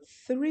talking about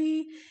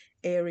three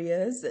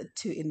areas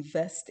to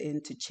invest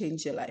in to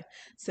change your life.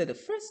 So the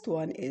first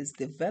one is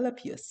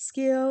develop your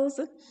skills.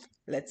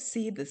 Let's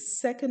see, the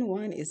second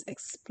one is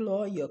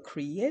explore your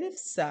creative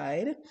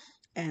side.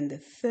 And the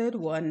third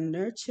one,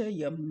 nurture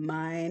your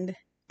mind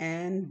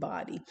and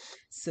body.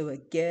 So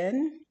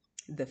again,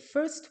 the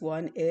first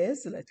one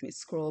is, let me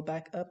scroll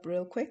back up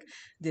real quick,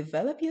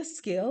 develop your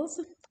skills.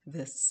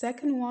 The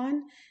second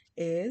one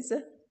is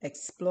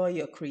explore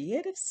your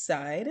creative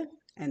side.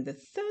 And the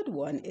third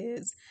one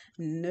is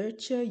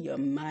nurture your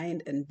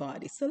mind and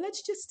body. So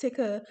let's just take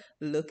a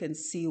look and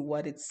see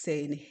what it's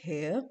saying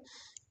here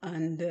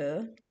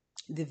under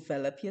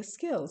develop your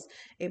skills.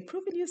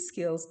 Improving your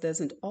skills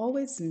doesn't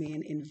always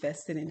mean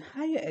investing in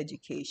higher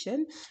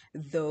education,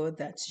 though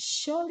that's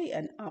surely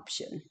an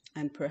option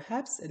and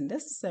perhaps a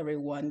necessary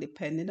one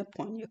depending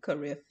upon your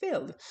career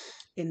field.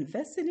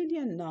 Investing in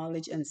your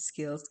knowledge and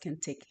skills can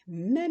take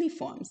many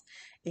forms.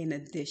 In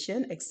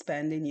addition,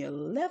 expanding your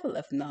level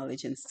of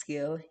knowledge and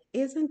skill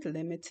isn't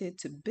limited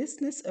to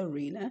business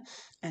arena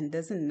and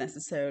doesn't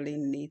necessarily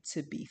need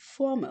to be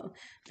formal.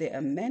 There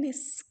are many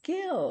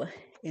skill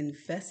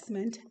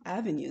investment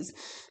avenues.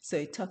 So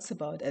it talks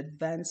about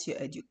advance your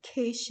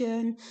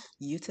education,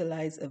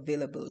 utilize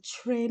available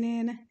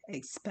training,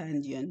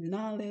 expand your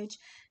knowledge,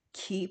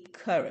 keep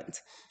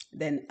current.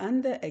 Then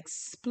under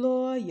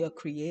explore your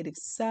creative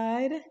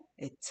side,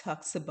 it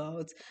talks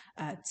about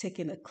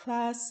taking a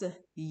class,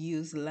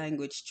 use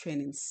language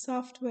training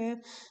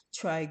software,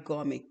 try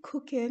gourmet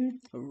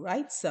cooking,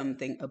 write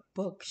something, a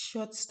book,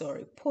 short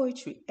story,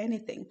 poetry,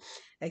 anything.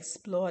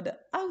 Explore the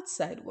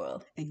outside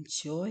world,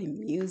 enjoy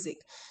music,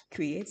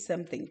 create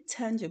something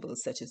tangible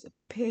such as a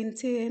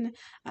painting,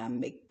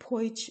 make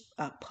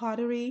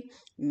pottery,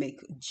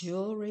 make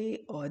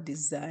jewelry, or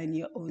design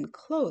your own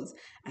clothes.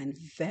 And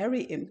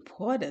very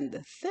important,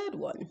 the third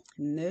one,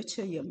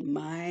 nurture your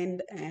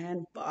mind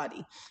and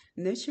body.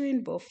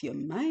 Nurturing both your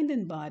mind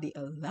and body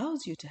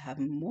allows you to have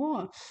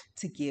more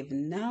to give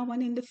now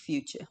and in the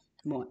future.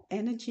 More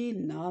energy,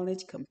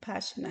 knowledge,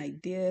 compassion,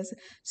 ideas,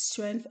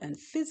 strength, and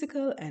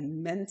physical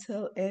and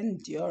mental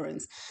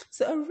endurance.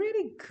 So, a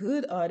really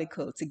good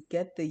article to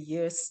get the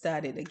year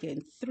started.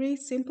 Again, three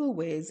simple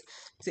ways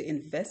to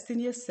invest in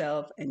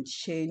yourself and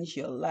change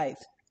your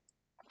life.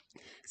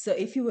 So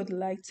if you would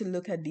like to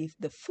look at the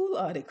full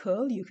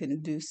article, you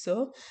can do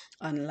so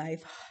on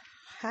lifehack.org.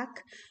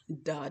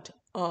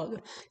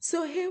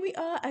 So here we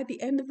are at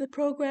the end of the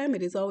program.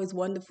 It is always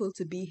wonderful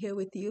to be here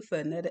with you for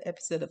another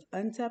episode of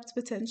Untapped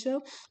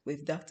Potential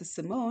with Dr.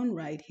 Simone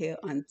right here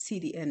on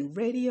TDN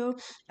Radio.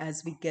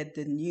 As we get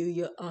the new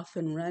year off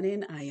and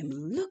running, I am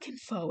looking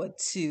forward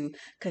to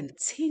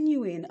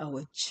continuing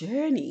our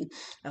journey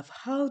of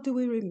how do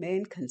we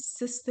remain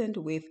consistent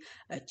with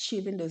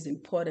achieving those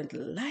important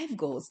life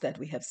goals that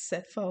we have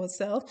set for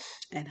ourselves,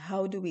 and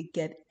how do we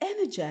get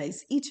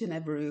energized each and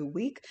every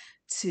week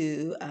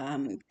to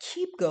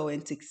keep going,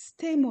 going to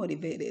stay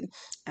motivated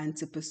and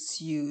to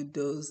pursue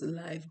those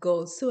life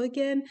goals. So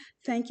again,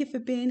 thank you for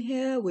being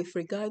here. With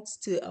regards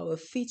to our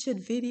featured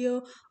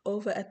video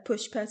over at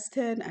Push Past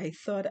 10, I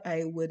thought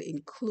I would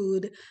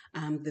include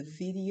the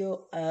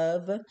video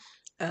of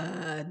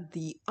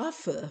the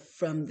offer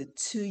from the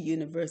two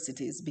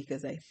universities,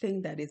 because I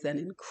think that is an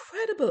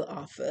incredible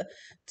offer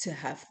to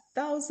have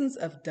thousands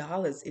of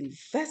dollars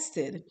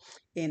invested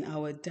in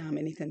our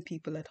Dominican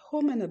people at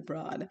home and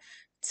abroad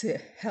to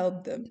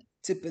help them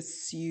to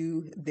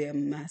pursue their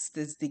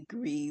master's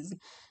degrees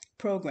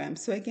program.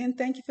 So again,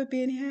 thank you for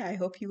being here. I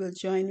hope you will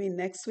join me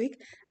next week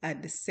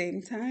at the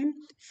same time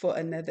for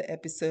another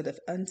episode of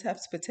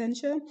Untapped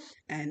Potential.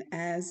 And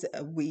as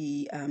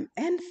we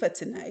end for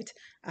tonight,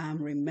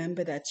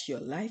 remember that your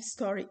life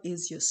story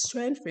is your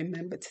strength.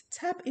 Remember to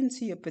tap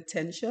into your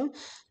potential,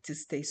 to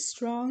stay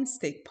strong,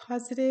 stay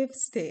positive,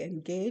 stay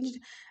engaged,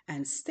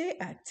 and stay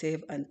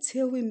active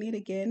until we meet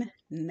again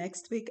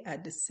next week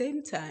at the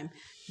same time.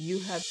 You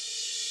have